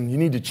sin. You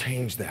need to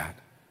change that.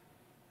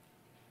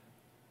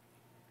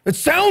 It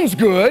sounds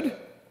good.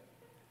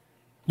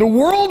 The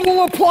world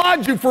will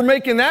applaud you for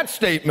making that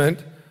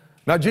statement,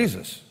 not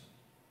Jesus.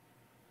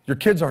 Your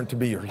kids aren't to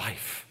be your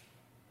life.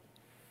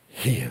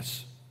 He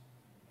is.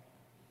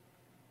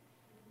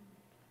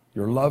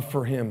 Your love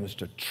for him is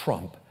to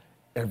trump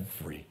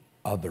every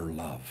other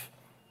love.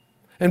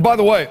 And by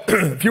the way,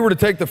 if you were to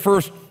take the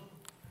first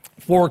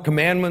 4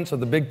 commandments of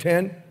the Big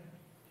Ten,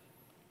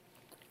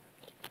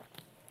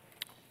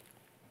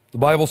 the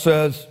Bible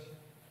says,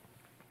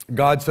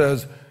 God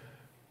says,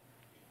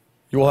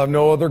 you will have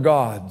no other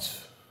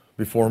gods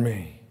before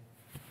me.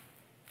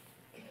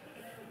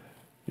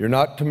 You're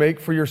not to make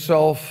for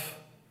yourself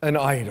an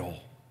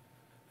idol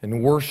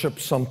and worship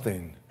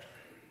something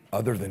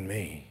other than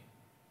me.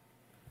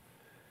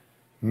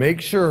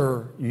 Make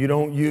sure you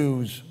don't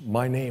use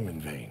my name in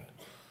vain.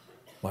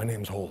 My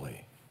name's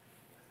holy.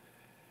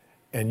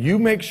 And you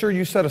make sure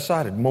you set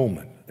aside a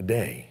moment, a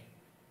day,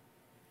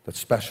 that's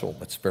special,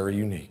 that's very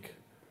unique,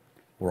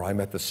 where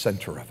I'm at the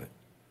center of it.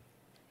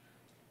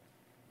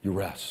 You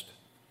rest,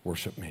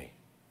 worship me.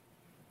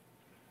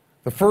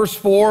 The first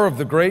 4 of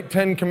the great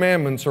 10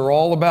 commandments are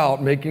all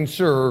about making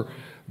sure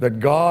that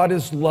God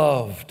is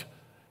loved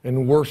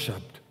and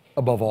worshiped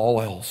above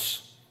all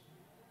else.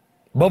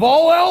 Above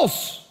all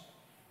else.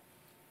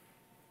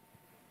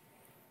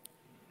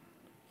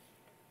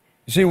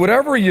 You see,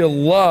 whatever you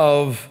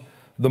love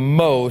the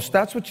most,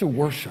 that's what you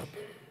worship.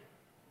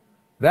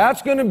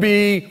 That's going to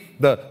be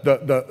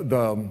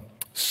the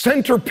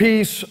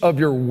centerpiece of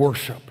your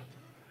worship.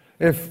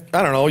 If,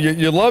 I don't know,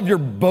 you love your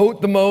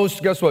boat the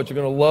most, guess what? You're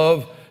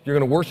going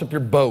to worship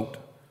your boat.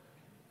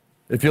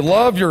 If you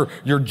love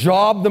your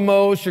job the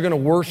most, you're going to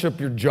worship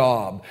your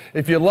job.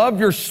 If you love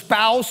your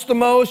spouse the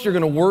most, you're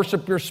going to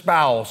worship your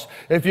spouse.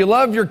 If you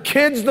love your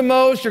kids the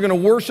most, you're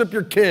going to worship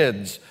your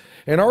kids.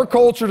 In our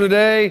culture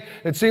today,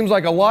 it seems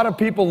like a lot of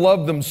people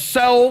love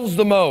themselves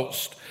the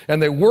most,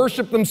 and they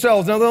worship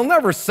themselves. Now, they'll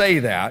never say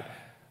that,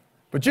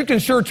 but you can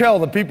sure tell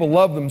that people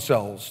love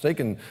themselves,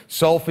 taking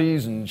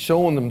selfies and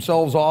showing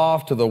themselves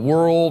off to the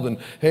world, and,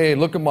 hey,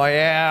 look at my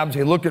abs,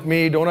 hey, look at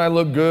me, don't I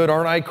look good,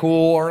 aren't I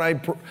cool,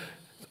 aren't I...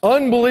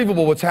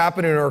 Unbelievable what's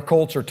happening in our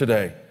culture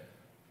today.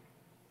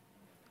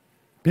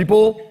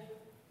 People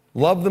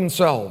love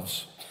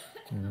themselves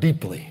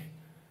deeply,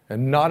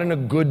 and not in a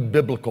good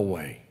biblical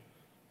way.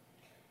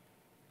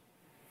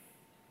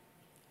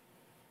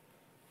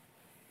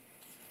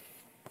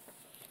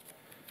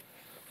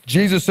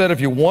 Jesus said, if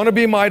you want to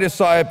be my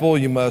disciple,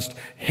 you must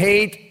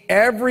hate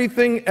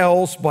everything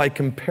else by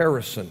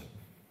comparison.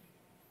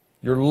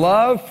 Your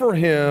love for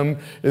him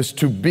is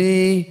to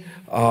be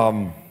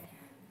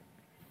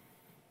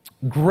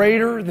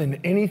greater than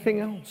anything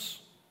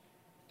else.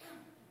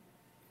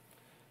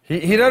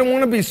 He doesn't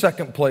want to be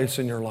second place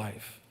in your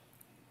life.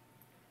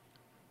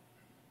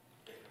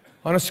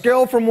 On a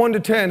scale from 1 to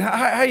 10,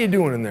 how are you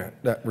doing in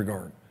that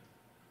regard?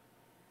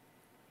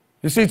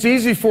 You see, it's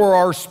easy for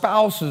our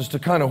spouses to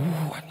kind of,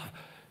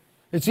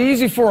 it's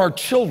easy for our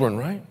children,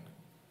 right?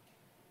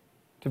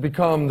 To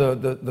become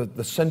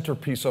the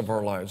centerpiece of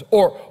our lives.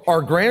 Or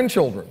our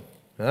grandchildren,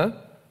 huh?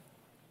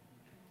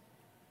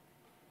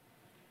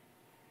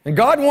 And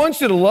God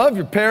wants you to love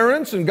your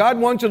parents, and God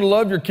wants you to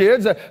love your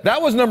kids.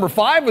 That was number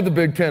 5 of the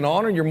Big Ten,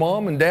 honor your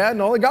mom and dad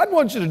and all that. God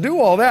wants you to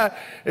do all that.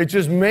 It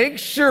just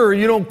makes sure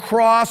you don't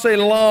cross a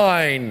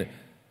line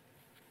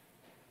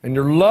and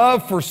your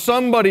love for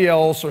somebody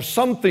else or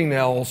something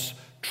else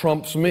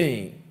trumps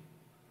me.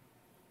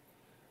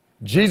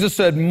 Jesus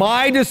said,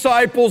 my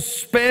disciples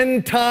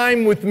spend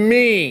time with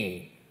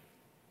me,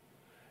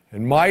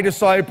 and my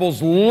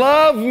disciples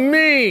love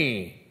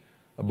me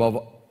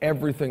above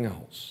everything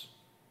else.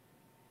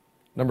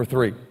 Number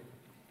 3,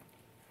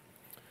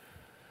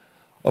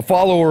 a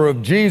follower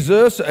of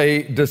Jesus,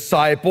 a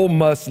disciple,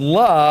 must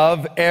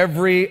love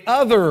every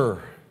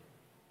other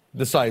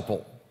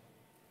disciple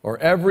or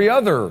every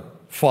other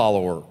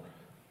follower.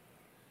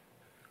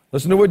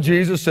 Listen to what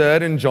Jesus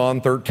said in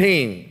John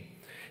 13.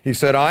 He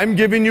said, I'm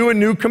giving you a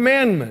new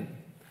commandment.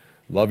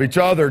 Love each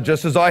other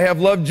just as I have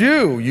loved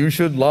you. You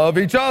should love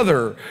each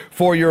other.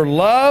 For your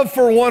love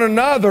for one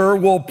another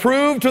will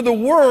prove to the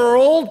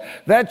world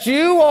that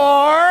you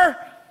are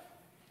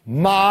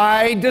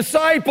my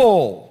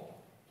disciple.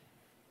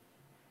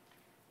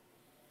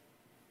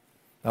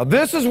 Now,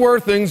 this is where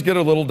things get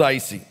a little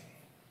dicey.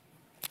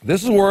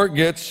 This is where it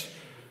gets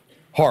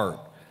hard.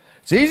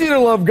 It's easy to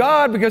love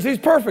God because he's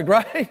perfect,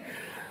 right?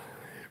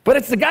 But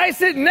it's the guy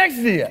sitting next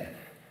to you.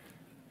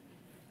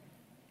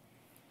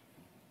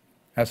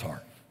 That's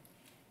hard.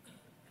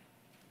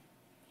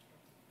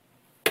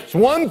 It's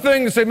one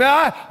thing to say,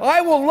 man,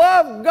 I will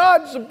love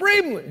God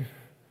supremely.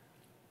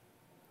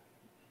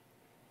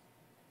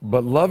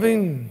 But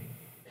loving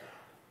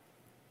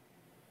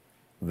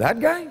that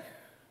guy,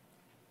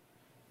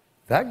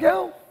 that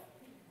gal,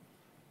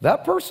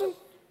 that person,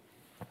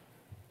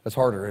 that's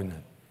harder, isn't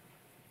it?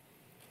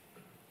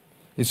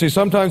 You see,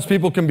 sometimes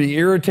people can be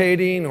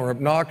irritating or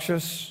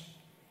obnoxious.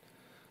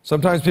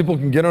 Sometimes people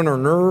can get on our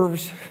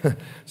nerves.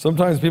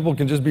 Sometimes people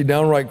can just be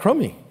downright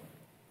crummy.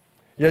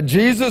 Yet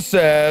Jesus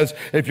says,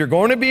 if you're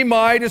going to be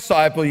my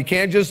disciple, you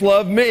can't just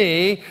love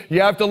me.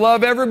 You have to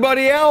love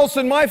everybody else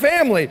in my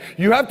family.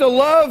 You have to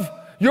love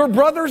your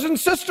brothers and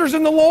sisters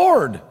in the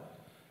Lord.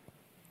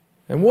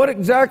 And what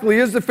exactly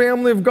is the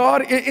family of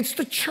God? It's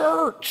the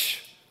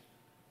church.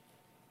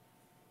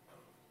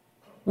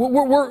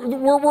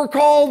 We're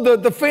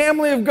called the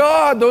family of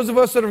God, those of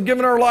us that have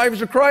given our lives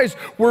to Christ.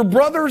 We're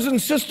brothers and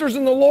sisters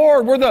in the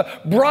Lord. We're the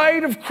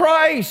bride of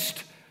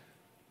Christ.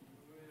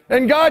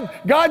 And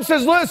God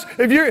says, listen,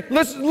 if you're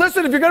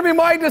going to be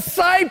my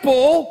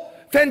disciple,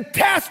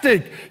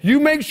 fantastic. You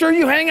make sure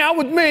you hang out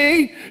with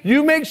me.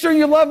 You make sure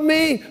you love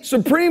me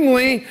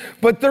supremely.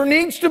 But there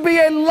needs to be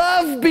a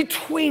love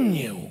between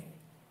you.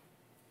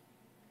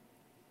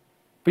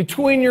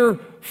 Between your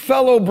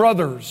fellow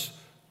brothers,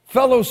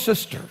 fellow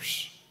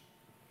sisters.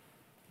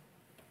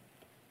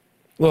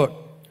 Look,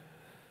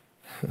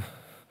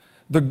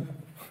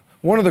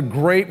 one of the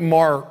great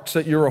marks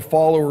that you're a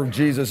follower of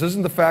Jesus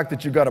isn't the fact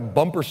that you got a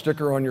bumper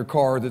sticker on your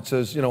car that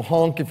says,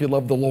 honk if you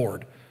love the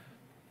Lord.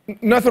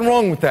 Nothing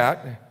wrong with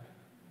that.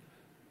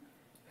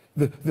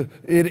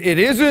 It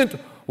isn't,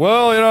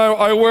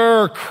 I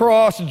wear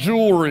cross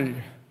jewelry.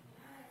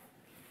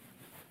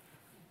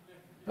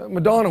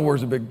 Madonna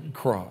wears a big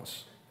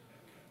cross.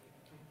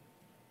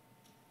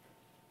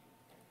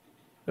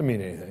 Doesn't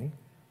mean anything.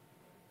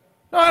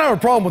 No, I don't have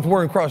a problem with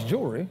wearing cross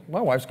jewelry.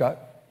 My wife's got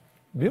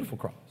a beautiful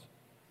cross.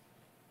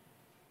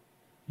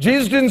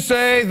 Jesus didn't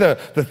say the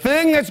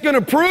thing that's going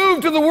to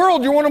prove to the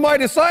world you're one of my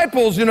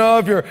disciples,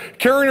 if you're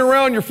carrying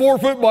around your 4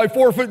 foot by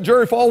 4 foot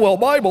Jerry Falwell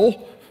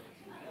Bible.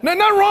 Nothing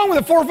wrong with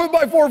a 4 foot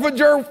by 4 foot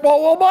Jerry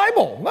Falwell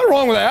Bible. Nothing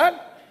wrong with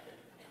that.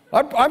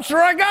 I'm sure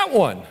I got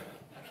one.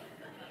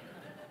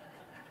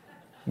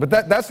 But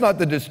that's not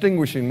the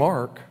distinguishing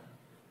mark.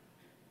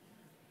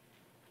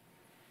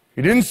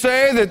 He didn't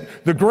say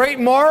that the great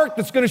mark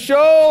that's going to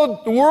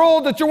show the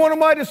world that you're one of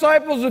my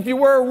disciples if you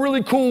wear a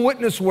really cool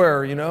witness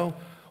wear,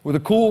 with a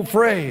cool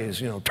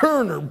phrase,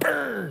 turn or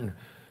burn,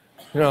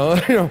 or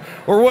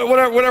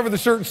whatever the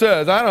shirt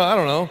says. I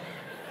don't know.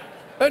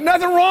 There's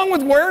nothing wrong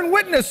with wearing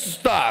witness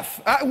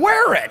stuff.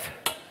 Wear it.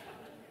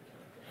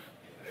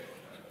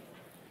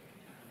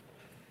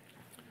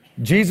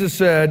 Jesus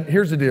said,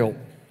 here's the deal.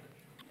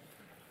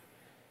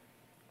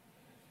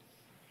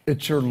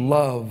 It's your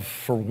love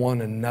for one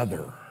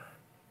another.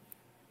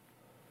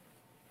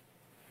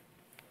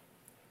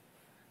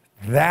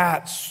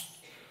 That's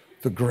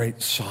the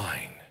great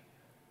sign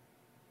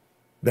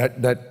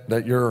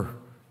that you're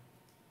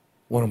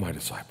one of my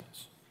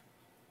disciples.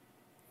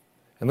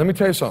 And let me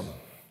tell you something.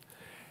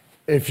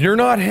 If you're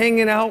not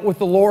hanging out with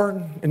the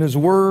Lord in His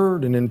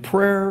Word and in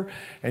prayer,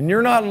 and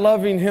you're not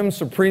loving Him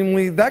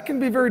supremely, that can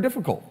be very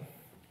difficult.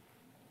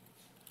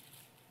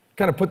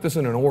 Kind of put this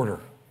in an order.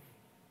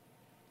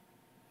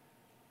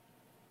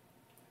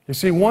 You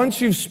see,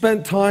 once you've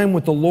spent time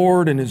with the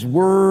Lord in His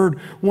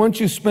Word, once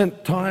you've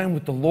spent time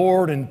with the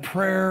Lord in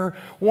prayer,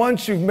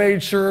 once you've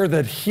made sure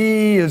that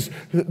He is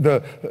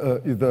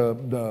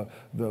the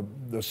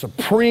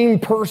supreme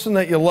person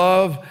that you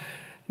love,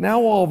 now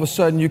all of a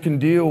sudden you can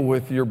deal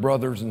with your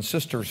brothers and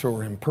sisters who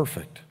are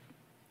imperfect,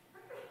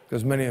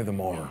 because many of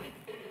them are.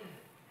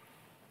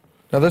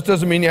 Now, this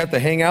doesn't mean you have to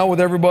hang out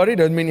with everybody. It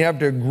doesn't mean you have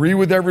to agree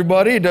with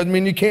everybody. It doesn't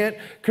mean you can't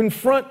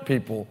confront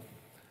people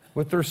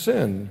with their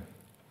sin.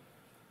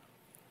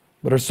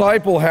 But a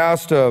disciple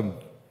has to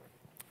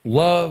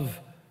love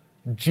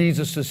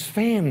Jesus'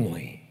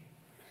 family.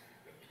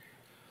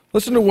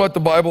 Listen to what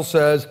the Bible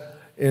says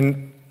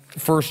in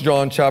 1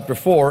 John chapter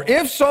 4.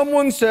 If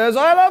someone says,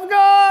 I love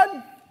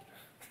God,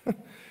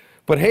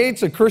 but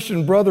hates a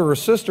Christian brother or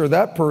sister,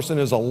 that person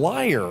is a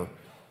liar.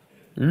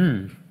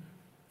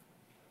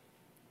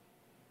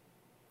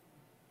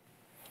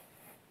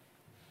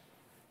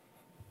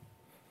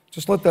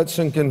 Just let that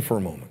sink in for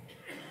a moment.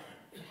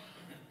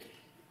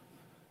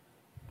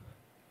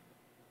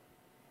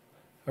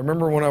 I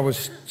remember when I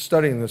was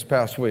studying this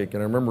past week,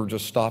 and I remember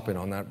just stopping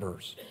on that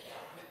verse,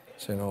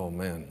 saying, oh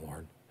man,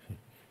 Lord.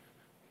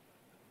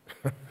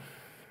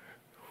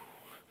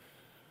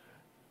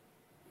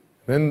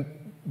 Then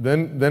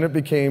it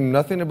became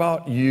nothing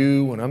about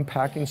you and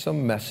unpacking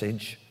some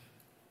message.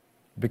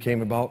 It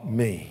became about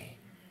me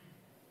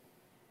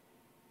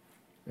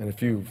and a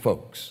few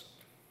folks.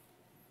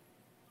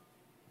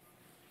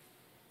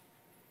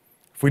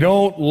 If we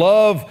don't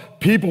love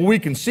people we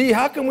can see,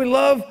 how can we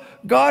love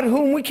God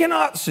whom we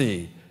cannot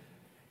see?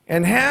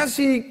 And has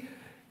He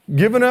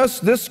given us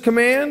this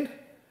command?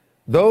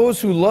 Those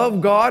who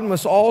love God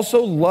must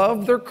also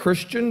love their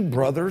Christian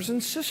brothers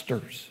and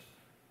sisters.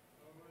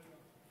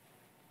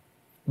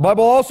 The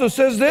Bible also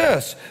says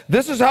this.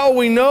 This is how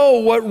we know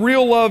what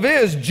real love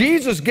is.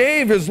 Jesus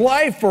gave His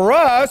life for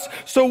us,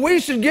 so we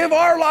should give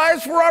our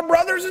lives for our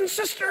brothers and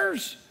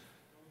sisters.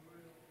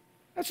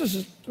 That's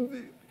just...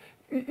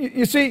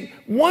 You see,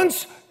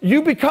 once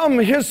you become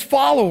His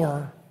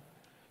follower,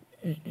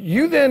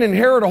 you then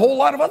inherit a whole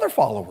lot of other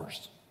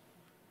followers.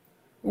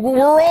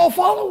 We're all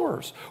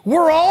followers.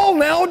 We're all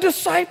now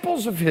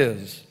disciples of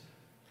His.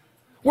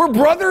 We're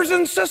brothers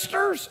and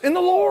sisters in the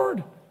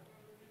Lord.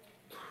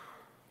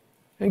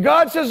 And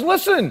God says,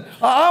 listen,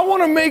 I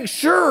want to make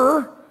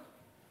sure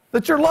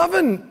that you're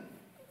loving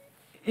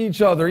each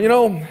other,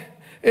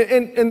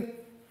 and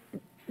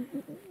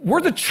we're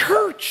the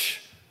church.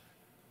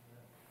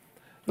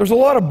 There's a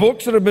lot of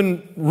books that have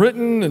been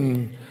written,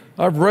 and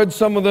I've read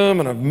some of them,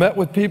 and I've met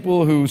with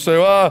people who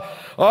say,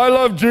 I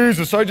love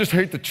Jesus, I just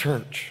hate the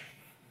church.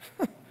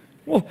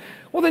 Well,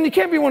 then you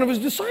can't be one of His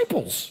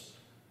disciples,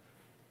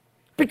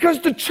 because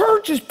the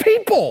church is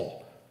people.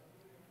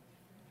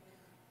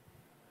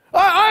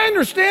 I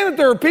understand that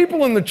there are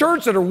people in the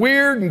church that are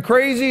weird and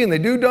crazy, and they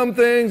do dumb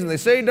things, and they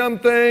say dumb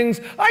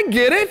things. I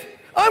get it.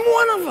 I'm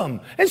one of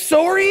them, and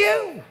so are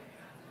you.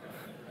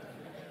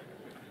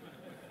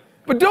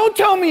 But don't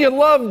tell me you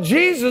love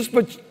Jesus,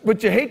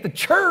 but you hate the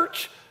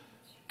church,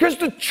 because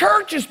the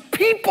church is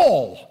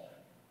people.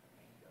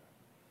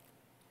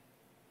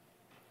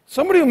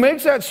 Somebody who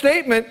makes that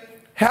statement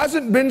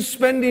hasn't been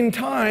spending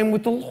time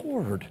with the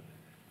Lord.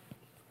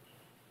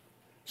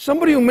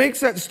 Somebody who makes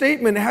that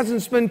statement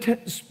hasn't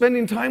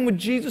spending time with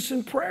Jesus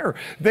in prayer.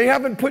 They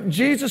haven't put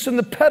Jesus in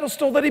the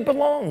pedestal that He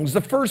belongs,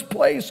 the first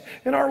place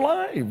in our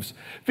lives.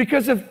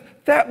 Because if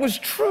that was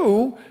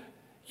true,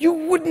 You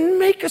wouldn't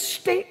make a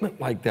statement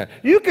like that.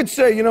 You could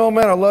say, you know,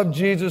 man, I love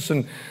Jesus,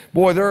 and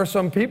boy, there are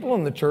some people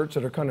in the church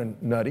that are kind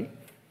of nutty.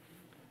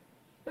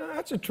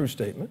 That's a true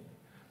statement.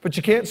 But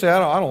you can't say,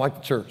 I don't like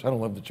the church. I don't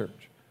love the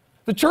church.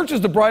 The church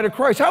is the bride of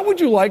Christ. How would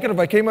you like it if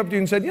I came up to you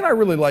and said, you know, I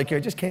really like you. I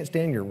just can't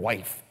stand your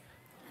wife?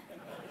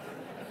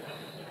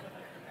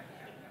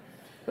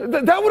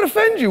 That would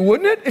offend you,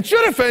 wouldn't it? It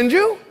should offend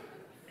you.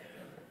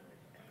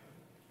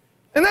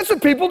 And that's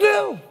what people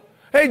do.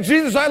 Hey,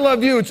 Jesus, I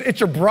love you. It's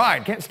your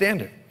bride. Can't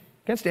stand it.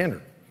 Can't stand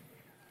her.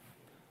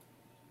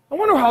 I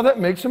wonder how that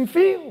makes him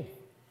feel.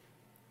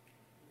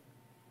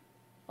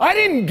 I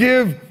didn't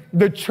give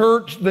the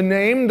church the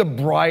name, the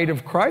bride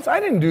of Christ. I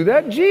didn't do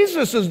that.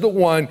 Jesus is the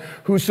one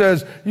who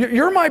says,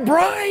 you're my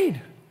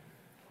bride.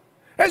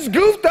 As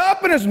goofed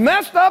up and as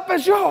messed up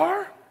as you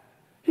are,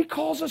 he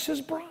calls us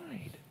his bride.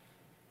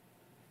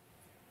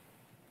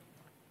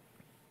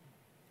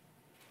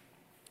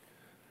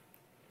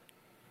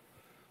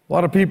 A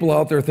lot of people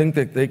out there think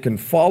that they can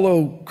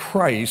follow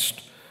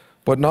Christ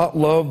but not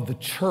love the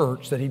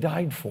church that he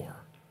died for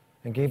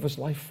and gave us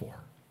life for.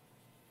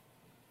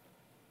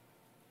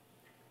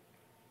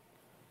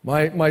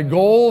 My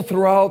goal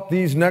throughout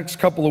these next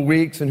couple of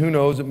weeks, and who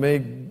knows, it may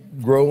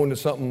grow into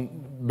something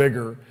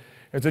bigger,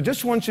 is I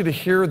just want you to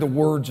hear the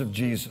words of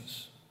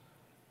Jesus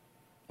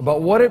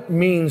about what it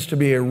means to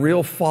be a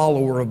real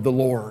follower of the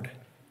Lord,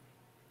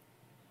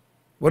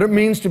 what it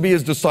means to be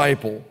his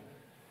disciple.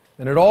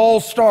 And it all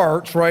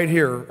starts right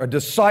here. A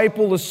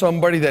disciple is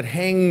somebody that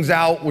hangs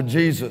out with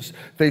Jesus.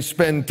 They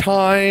spend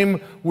time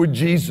with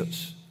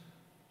Jesus.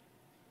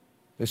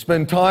 They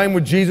spend time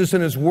with Jesus in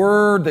his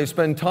word. They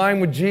spend time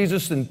with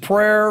Jesus in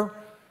prayer.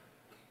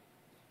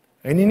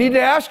 And you need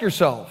to ask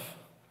yourself,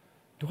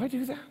 do I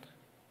do that?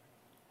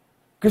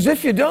 Because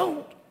if you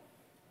don't,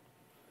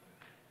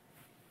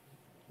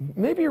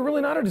 maybe you're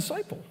really not a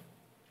disciple.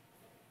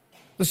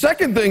 The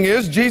second thing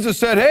is, Jesus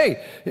said,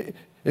 hey,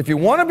 if you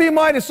want to be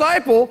my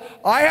disciple,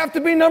 I have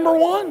to be number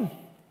one.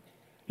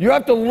 You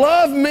have to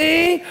love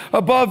me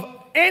above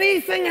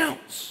anything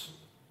else.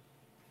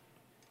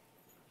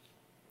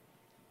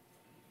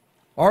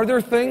 Are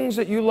there things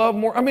that you love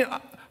more? I mean,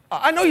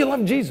 I know you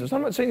love Jesus.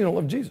 I'm not saying you don't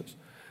love Jesus.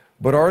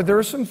 But are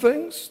there some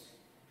things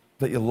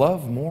that you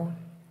love more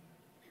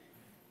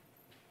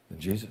than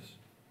Jesus?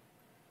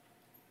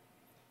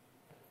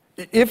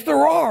 If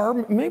there are,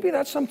 maybe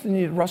that's something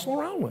you wrestle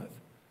around with.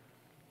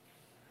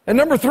 And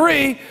number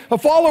three, a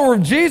follower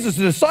of Jesus,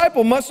 a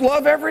disciple, must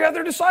love every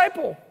other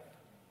disciple.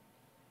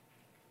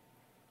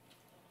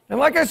 And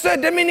like I said,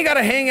 doesn't mean you got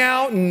to hang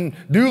out and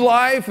do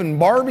life and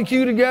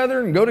barbecue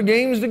together and go to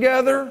games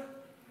together.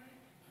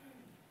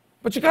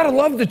 But you got to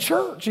love the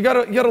church. You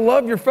got to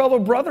love your fellow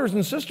brothers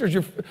and sisters,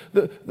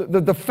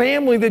 the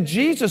family that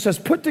Jesus has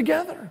put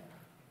together.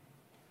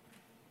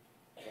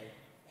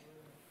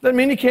 Doesn't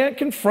mean you can't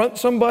confront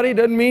somebody.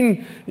 Doesn't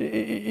mean,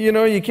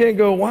 you can't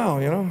go,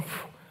 wow,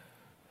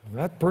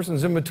 that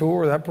person's immature,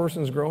 or that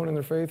person's growing in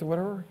their faith or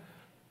whatever.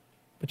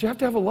 But you have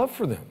to have a love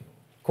for them,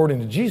 according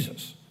to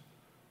Jesus.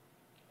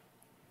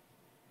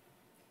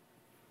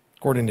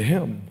 According to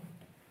him.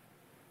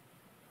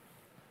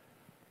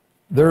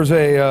 There's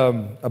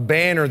a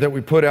banner that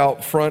we put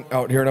out front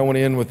out here, and I want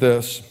to end with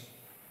this.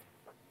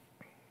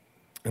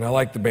 And I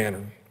like the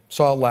banner.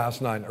 Saw it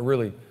last night. I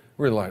really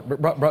liked it.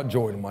 Brought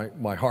joy to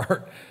my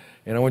heart.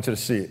 And I want you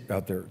to see it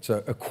out there. It's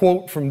a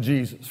quote from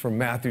Jesus from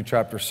Matthew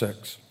chapter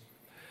 6.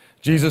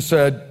 Jesus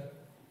said,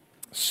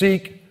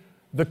 seek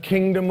the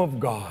kingdom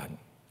of God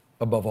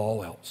above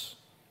all else.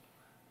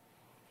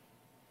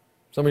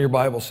 Some of your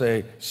Bibles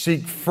say,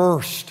 seek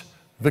first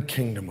the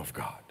kingdom of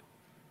God.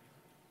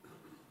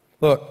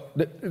 Look,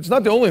 it's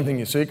not the only thing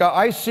you seek.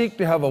 I seek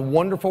to have a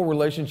wonderful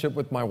relationship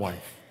with my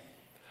wife.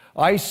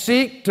 I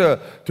seek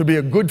to be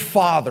a good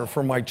father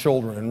for my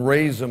children and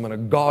raise them in a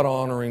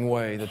God-honoring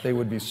way, that they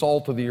would be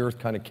salt of the earth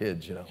kind of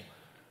kids,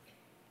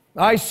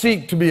 I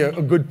seek to be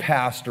a good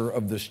pastor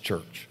of this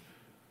church.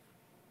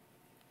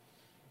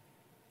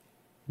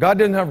 God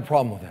didn't have a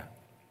problem with that.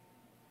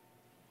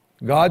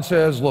 God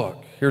says,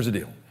 look, here's the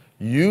deal.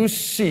 You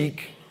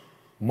seek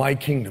my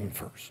kingdom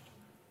first.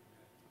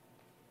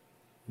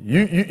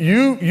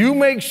 You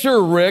make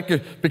sure,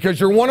 Rick, because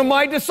you're one of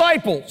my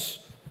disciples.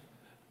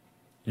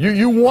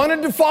 You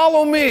wanted to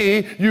follow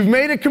me. You've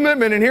made a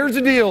commitment, and here's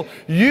the deal.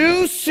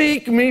 You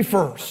seek me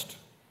first,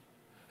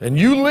 and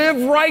you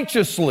live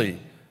righteously.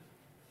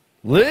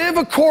 Live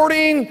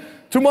according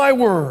to my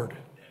word,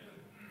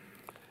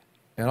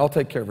 and I'll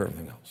take care of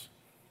everything else.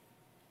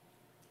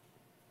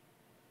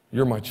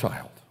 You're my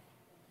child.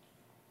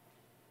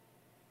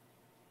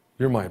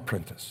 You're my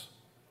apprentice.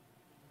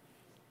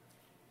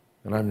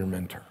 And I'm your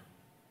mentor.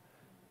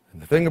 And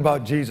the thing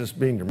about Jesus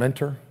being your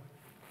mentor,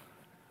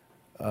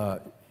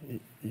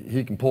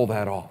 he can pull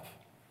that off.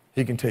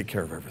 He can take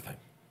care of everything.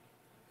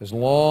 As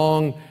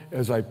long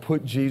as I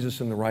put Jesus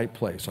in the right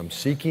place, I'm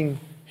seeking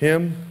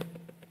him,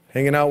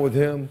 hanging out with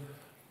him.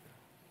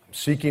 I'm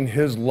seeking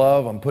his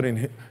love. I'm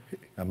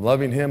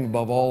loving him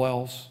above all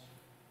else.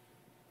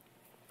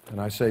 And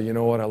I say, you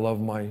know what? I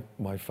love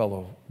my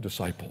fellow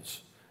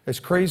disciples. As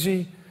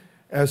crazy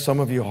as some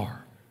of you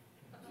are.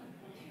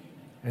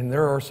 And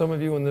there are some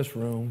of you in this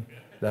room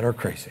that are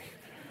crazy.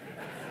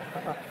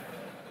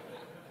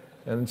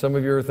 And some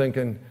of you are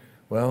thinking,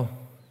 well,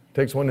 it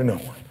takes one to know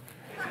one.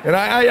 And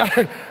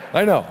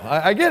I know,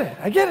 I get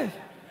it.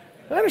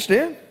 I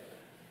understand.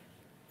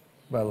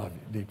 But I love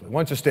you deeply. Why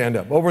don't you stand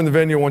up? Over in the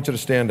venue, I want you to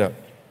stand up.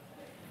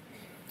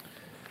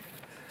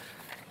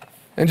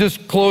 And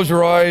just close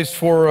your eyes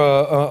for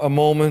a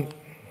moment.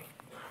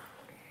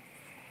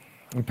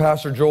 And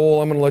Pastor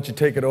Joel, I'm going to let you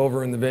take it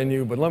over in the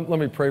venue, but let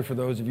me pray for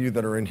those of you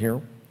that are in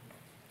here.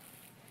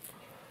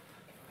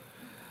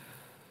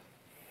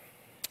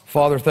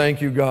 Father,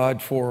 thank you,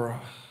 God, for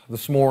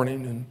this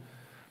morning. And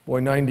boy,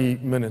 90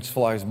 minutes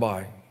flies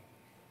by.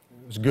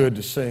 It was good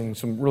to sing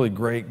some really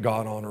great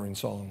God-honoring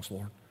songs,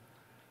 Lord.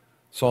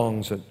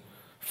 Songs that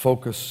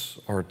focus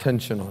our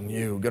attention on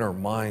you, get our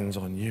minds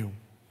on you.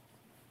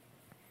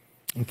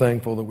 I'm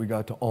thankful that we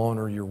got to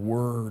honor your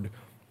word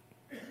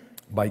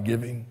by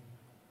giving.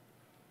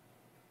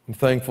 I'm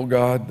thankful,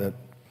 God, that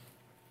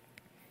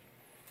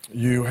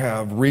you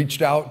have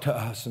reached out to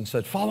us and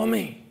said, follow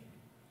me,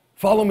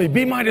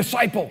 be my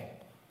disciple.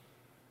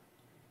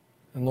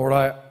 And Lord,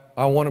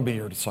 I want to be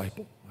your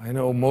disciple. I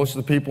know most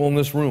of the people in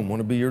this room want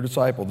to be your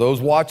disciple.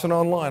 Those watching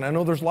online, I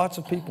know there's lots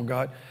of people,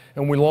 God,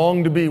 and we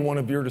long to be one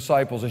of your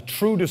disciples, a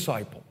true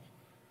disciple.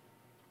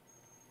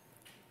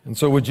 And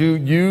so would you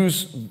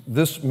use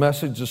this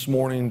message this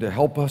morning to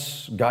help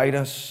us, guide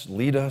us,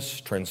 lead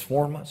us,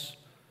 transform us,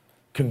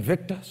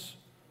 convict us,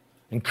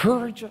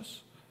 encourage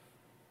us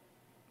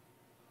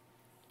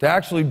to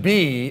actually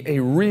be a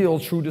real,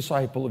 true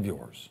disciple of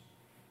yours.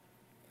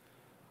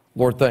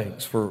 Lord,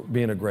 thanks for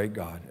being a great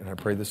God. And I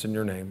pray this in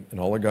your name. And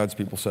all of God's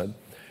people said,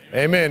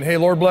 amen. Hey,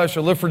 Lord bless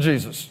you. Live for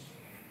Jesus.